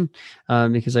with men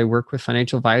because I work with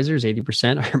financial advisors,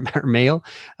 80% are male.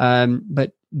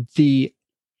 But the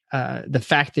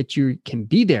fact that you can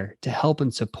be there to help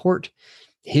and support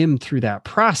him through that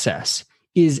process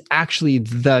is actually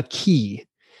the key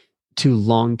to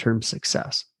long-term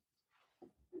success.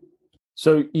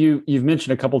 So you've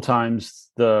mentioned a couple times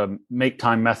the make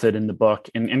time method in the book,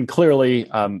 and clearly,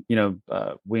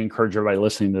 we encourage everybody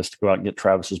listening to this to go out and get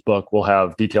Travis's book. We'll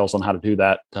have details on how to do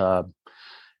that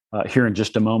here in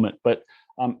just a moment. But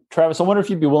Travis, I wonder if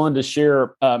you'd be willing to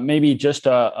share maybe just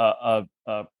a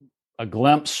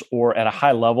glimpse, or at a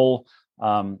high level,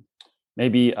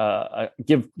 maybe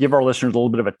give our listeners a little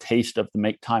bit of a taste of the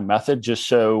make time method, just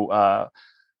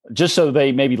so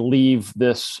they maybe leave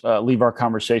our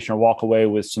conversation or walk away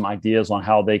with some ideas on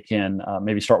how they can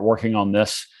maybe start working on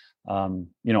this, on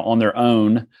their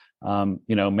own,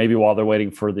 maybe while they're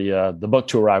waiting for the book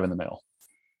to arrive in the mail.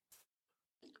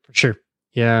 For sure.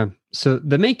 Yeah. So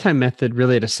the make time method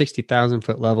really at a 60,000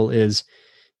 foot level is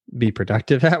be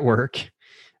productive at work,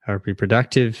 or be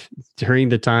productive during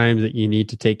the time that you need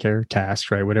to take care of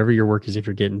tasks, right? Whatever your work is, if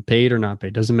you're getting paid or not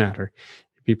paid, doesn't matter.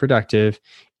 Be productive.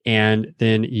 And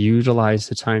then utilize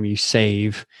the time you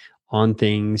save on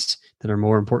things that are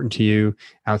more important to you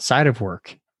outside of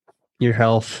work, your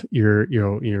health,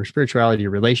 your spirituality,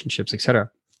 your relationships,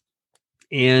 etc.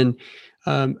 And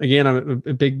again, I'm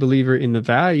a big believer in the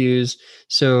values.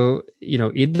 So,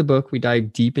 in the book, we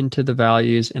dive deep into the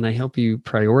values, and I help you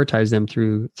prioritize them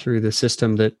through the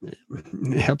system that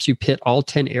helps you pit all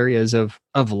 10 areas of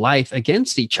life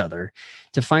against each other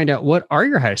to find out what are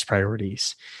your highest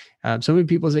priorities. So many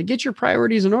people say, get your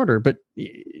priorities in order, but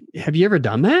have you ever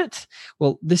done that?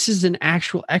 Well, this is an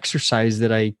actual exercise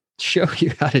that I show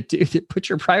you how to do to put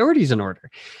your priorities in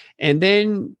order. And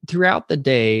then throughout the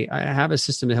day, I have a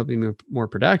system to help you be more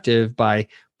productive by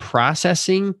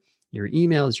processing your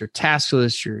emails, your task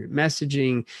lists, your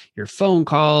messaging, your phone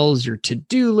calls, your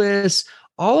to-do lists,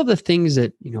 all of the things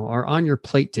that, are on your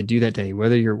plate to do that day,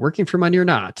 whether you're working for money or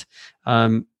not.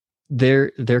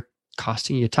 They're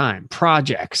costing you time,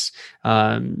 projects,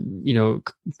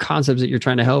 concepts that you're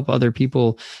trying to help other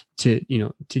people to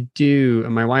do.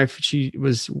 And my wife, she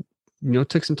was,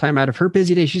 took some time out of her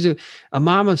busy day. She's a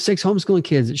mom of 6 homeschooling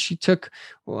kids. She took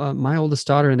my oldest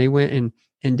daughter, and they went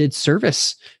and did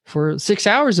service for 6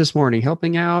 hours this morning,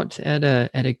 helping out at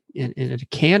a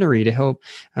cannery to help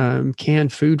can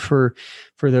food for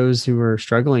those who are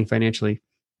struggling financially.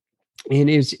 And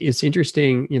it's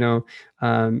interesting,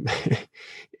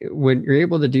 when you're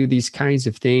able to do these kinds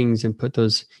of things and put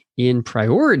those in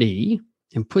priority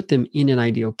and put them in an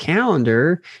ideal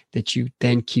calendar that you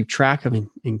then keep track of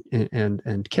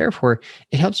and care for,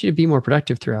 it helps you to be more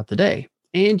productive throughout the day,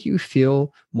 and you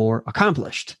feel more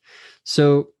accomplished.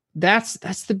 So that's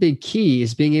the big key,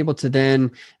 is being able to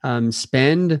then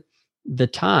spend the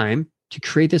time to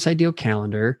create this ideal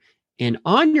calendar. And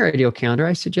on your ideal calendar,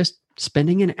 I suggest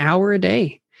spending an hour a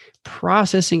day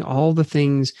processing all the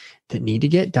things that need to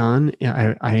get done.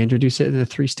 I introduce it in the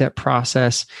 3-step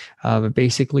process of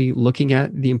basically looking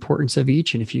at the importance of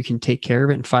each. And if you can take care of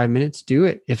it in 5 minutes, do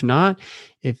it. If not,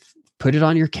 put it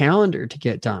on your calendar to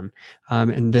get done.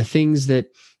 And the things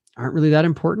that aren't really that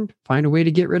important, find a way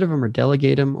to get rid of them or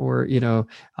delegate them or,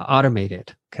 automate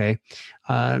it. Okay.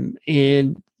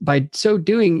 And by so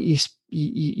doing,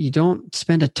 you don't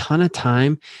spend a ton of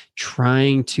time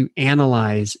trying to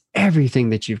analyze everything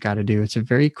that you've got to do. It's a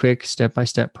very quick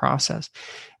step-by-step process.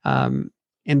 And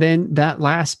then that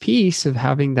last piece of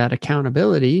having that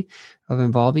accountability of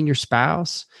involving your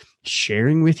spouse,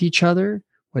 sharing with each other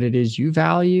what it is you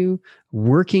value,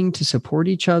 working to support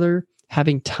each other,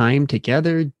 having time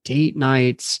together, date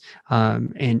nights,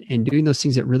 and doing those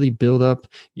things that really build up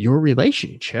your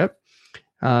relationship.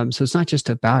 So it's not just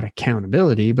about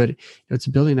accountability, but it's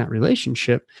building that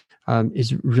relationship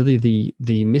is really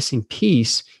the missing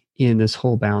piece in this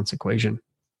whole balance equation.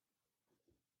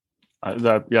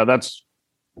 That's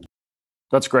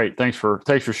great. Thanks for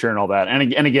sharing all that.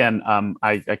 And again,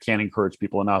 I can't encourage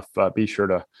people enough. Be sure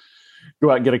to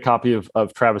go out and get a copy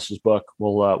of Travis's book.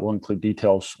 We'll include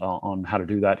details on how to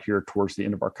do that here towards the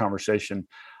end of our conversation.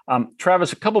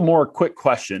 Travis, a couple more quick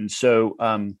questions. So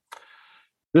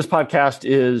This podcast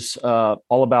is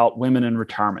all about women in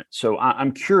retirement. So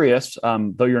I'm curious,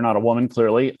 though you're not a woman,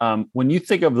 clearly, when you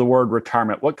think of the word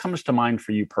retirement, what comes to mind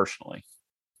for you personally?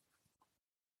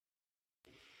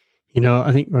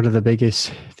 I think one of the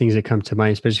biggest things that come to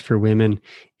mind, especially for women,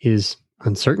 is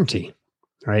uncertainty,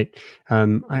 right?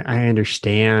 I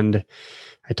understand.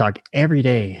 I talk every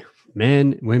day,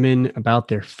 men, women, about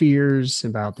their fears,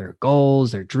 about their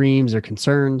goals, their dreams, their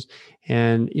concerns.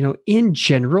 And, in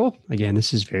general, again,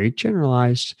 this is very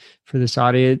generalized for this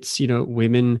audience,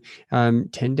 women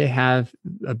tend to have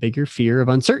a bigger fear of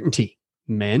uncertainty.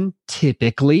 Men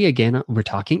typically, again, we're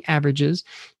talking averages,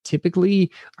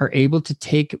 typically are able to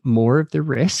take more of the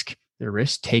risk. They're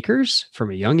risk takers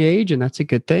from a young age, and that's a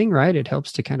good thing, right? It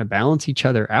helps to kind of balance each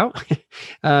other out.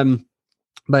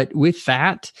 But with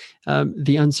that,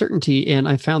 the uncertainty, and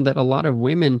I found that a lot of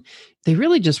women, they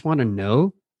really just want to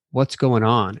know what's going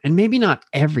on, and maybe not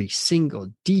every single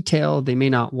detail. They may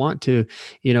not want to,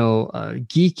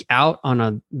 geek out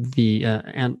on the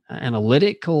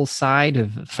analytical side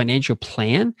of financial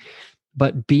plan,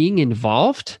 but being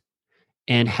involved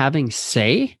and having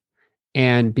say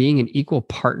and being an equal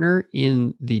partner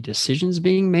in the decisions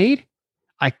being made,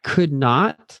 I could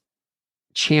not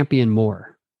champion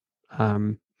more.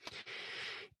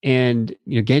 And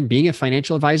again, being a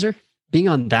financial advisor, being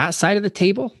on that side of the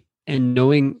table and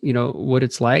knowing, what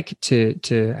it's like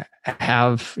to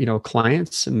have,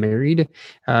 clients, married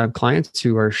clients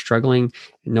who are struggling,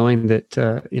 knowing that,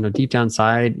 deep down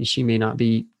inside, she may not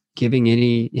be giving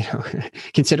any,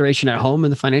 consideration at home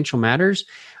in the financial matters,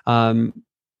 kind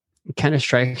of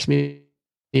strikes me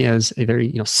as a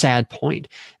very sad point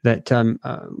that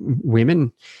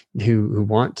women who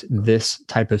want this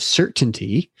type of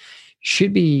certainty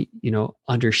should be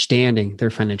understanding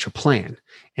their financial plan,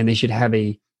 and they should have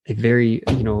a very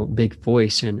big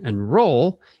voice and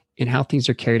role in how things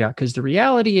are carried out. Because the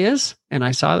reality is, and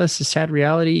I saw this, a sad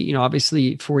reality,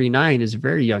 obviously 49 is a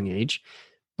very young age,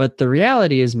 but the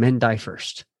reality is men die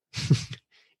first.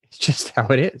 It's just how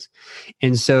it is.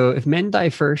 And so if men die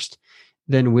first,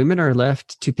 then women are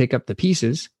left to pick up the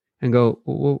pieces and go,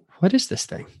 well, what is this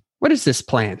thing? What is this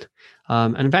plan?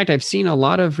 And in fact, I've seen a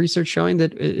lot of research showing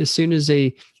that as soon as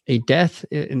a death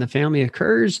in the family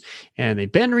occurs and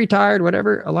they've been retired,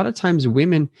 whatever, a lot of times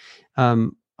women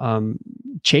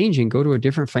change and go to a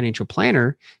different financial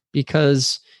planner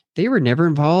because they were never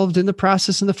involved in the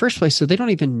process in the first place. So they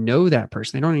don't even know that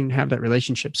person. They don't even have that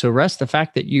relationship. So Russ, the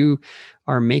fact that you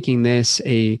are making this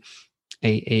a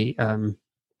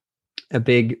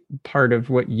big part of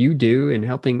what you do in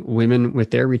helping women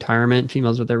with their retirement,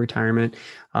 females with their retirement,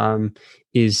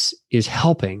 is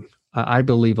helping. I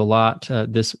believe a lot.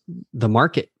 The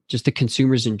market, just the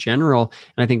consumers in general,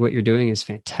 and I think what you're doing is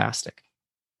fantastic.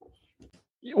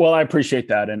 Well, I appreciate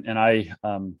that, and I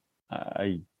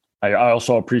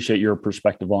also appreciate your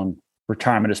perspective on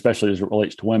retirement, especially as it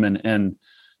relates to women. And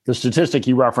the statistic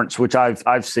you referenced, which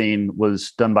I've seen,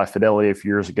 was done by Fidelity a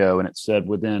few years ago, and it said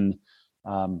within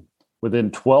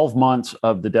 12 months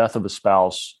of the death of a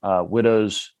spouse,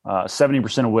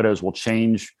 70% of widows will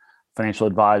change financial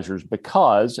advisors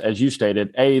because, as you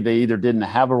stated, A, they either didn't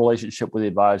have a relationship with the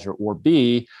advisor, or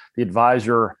B, the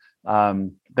advisor,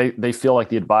 they feel like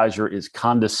the advisor is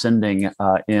condescending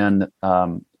in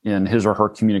his or her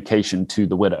communication to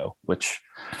the widow, which,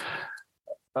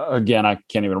 again, I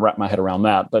can't even wrap my head around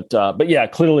that. But yeah,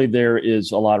 clearly there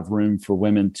is a lot of room for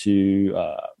women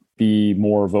to be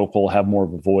more vocal, have more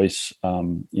of a voice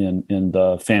in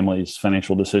the family's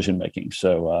financial decision making.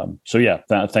 So yeah,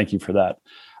 thank you for that.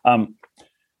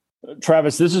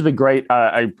 Travis, this has been great.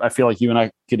 I feel like you and I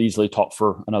could easily talk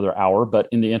for another hour, but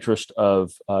in the interest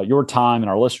of your time and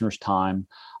our listeners' time,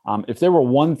 if there were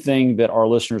one thing that our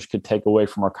listeners could take away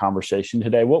from our conversation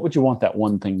today, what would you want that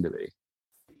one thing to be?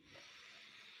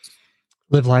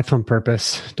 Live life on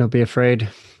purpose. Don't be afraid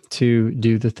to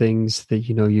do the things that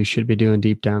you should be doing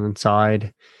deep down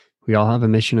inside. We all have a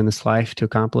mission in this life to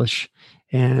accomplish,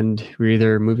 and we're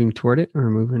either moving toward it or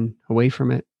moving away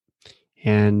from it.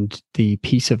 And the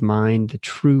peace of mind, the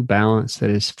true balance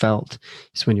that is felt,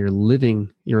 is when you're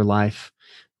living your life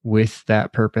with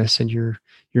that purpose and you're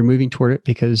moving toward it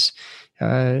because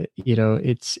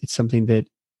it's something that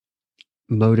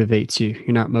motivates you.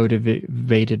 You're not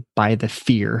motivated by the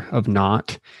fear of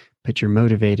not, but you're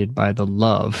motivated by the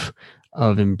love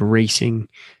of embracing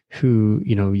who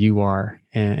you are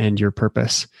and your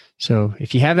purpose. So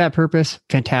if you have that purpose,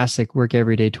 fantastic, work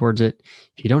every day towards it.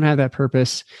 If you don't have that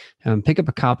purpose, pick up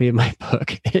a copy of my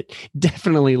book. It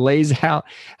definitely lays out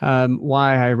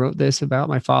why I wrote this about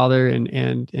my father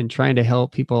and trying to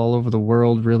help people all over the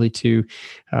world really to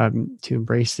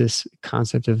embrace this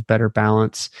concept of better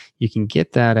balance. You can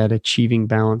get that at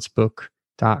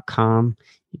achievingbalancebook.com.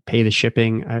 You pay the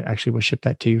shipping. I actually will ship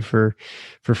that to you for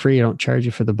free. I don't charge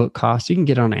you for the book cost. You can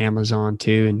get it on Amazon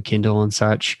too, and Kindle and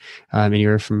such.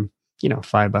 Anywhere from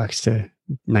 $5 to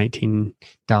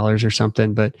 $19 or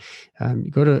something. But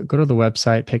go to the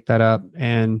website, pick that up,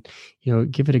 and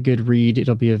give it a good read.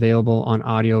 It'll be available on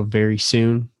audio very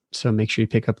soon. So make sure you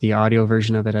pick up the audio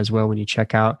version of it as well when you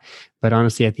check out. But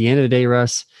honestly, at the end of the day,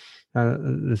 Russ,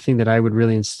 the thing that I would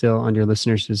really instill on your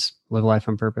listeners is live life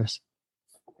on purpose.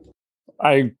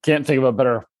 I can't think of a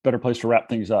better place to wrap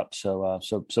things up. So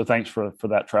thanks for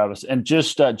that, Travis. And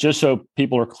just so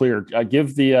people are clear,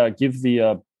 give the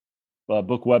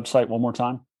book website one more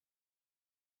time.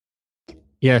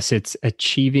 Yes, it's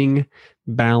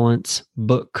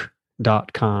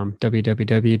achievingbalancebook.com,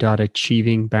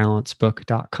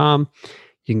 www.achievingbalancebook.com.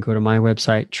 You can go to my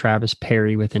website,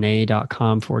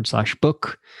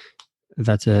 travisparry.com/book.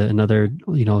 That's another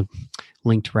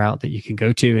linked route that you can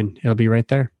go to, and it'll be right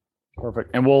there. Perfect.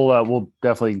 And we'll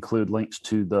definitely include links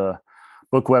to the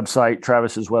book website,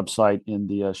 Travis's website, in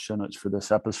the show notes for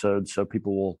this episode, so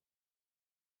people will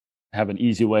have an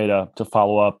easy way to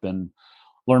follow up and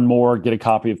learn more, get a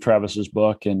copy of Travis's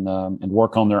book, and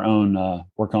work on their own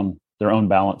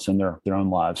balance in their own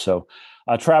lives. So,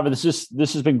 Travis,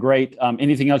 this has been great.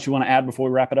 Anything else you want to add before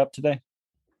we wrap it up today?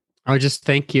 I would just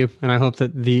thank you, and I hope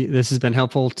that this has been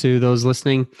helpful to those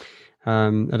listening.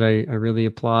 That I really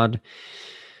applaud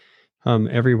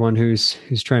everyone who's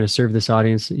trying to serve this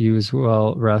audience, you as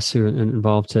well, Russ, who are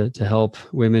involved to help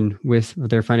women with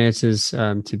their finances,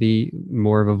 to be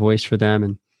more of a voice for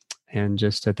them, and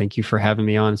just thank you for having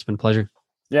me on. It's been a pleasure.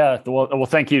 Yeah, well,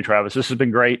 thank you, Travis. This has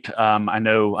been great. I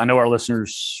know our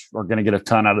listeners are going to get a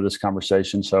ton out of this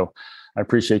conversation, so I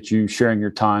appreciate you sharing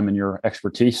your time and your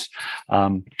expertise.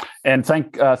 And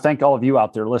thank all of you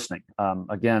out there listening.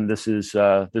 Again, this is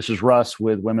Russ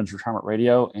with Women's Retirement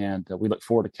Radio, and we look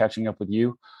forward to catching up with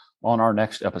you on our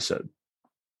next episode.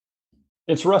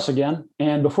 It's Russ again,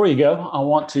 and before you go, I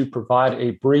want to provide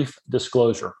a brief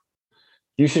disclosure.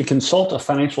 You should consult a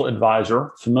financial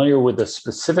advisor familiar with the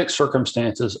specific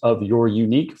circumstances of your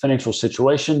unique financial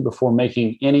situation before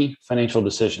making any financial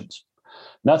decisions.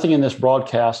 Nothing in this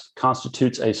broadcast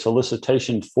constitutes a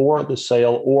solicitation for the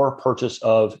sale or purchase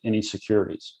of any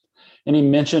securities. Any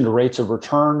mentioned rates of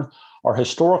return are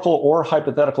historical or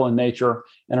hypothetical in nature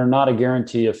and are not a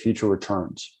guarantee of future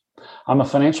returns. I'm a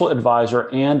financial advisor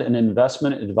and an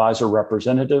investment advisor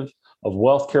representative of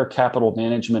WealthCare Capital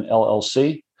Management,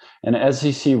 LLC, an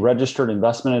SEC-registered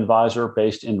investment advisor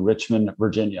based in Richmond,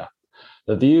 Virginia.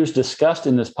 The views discussed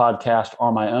in this podcast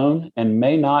are my own and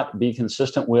may not be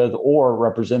consistent with or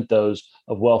represent those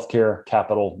of WealthCare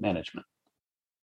Capital Management.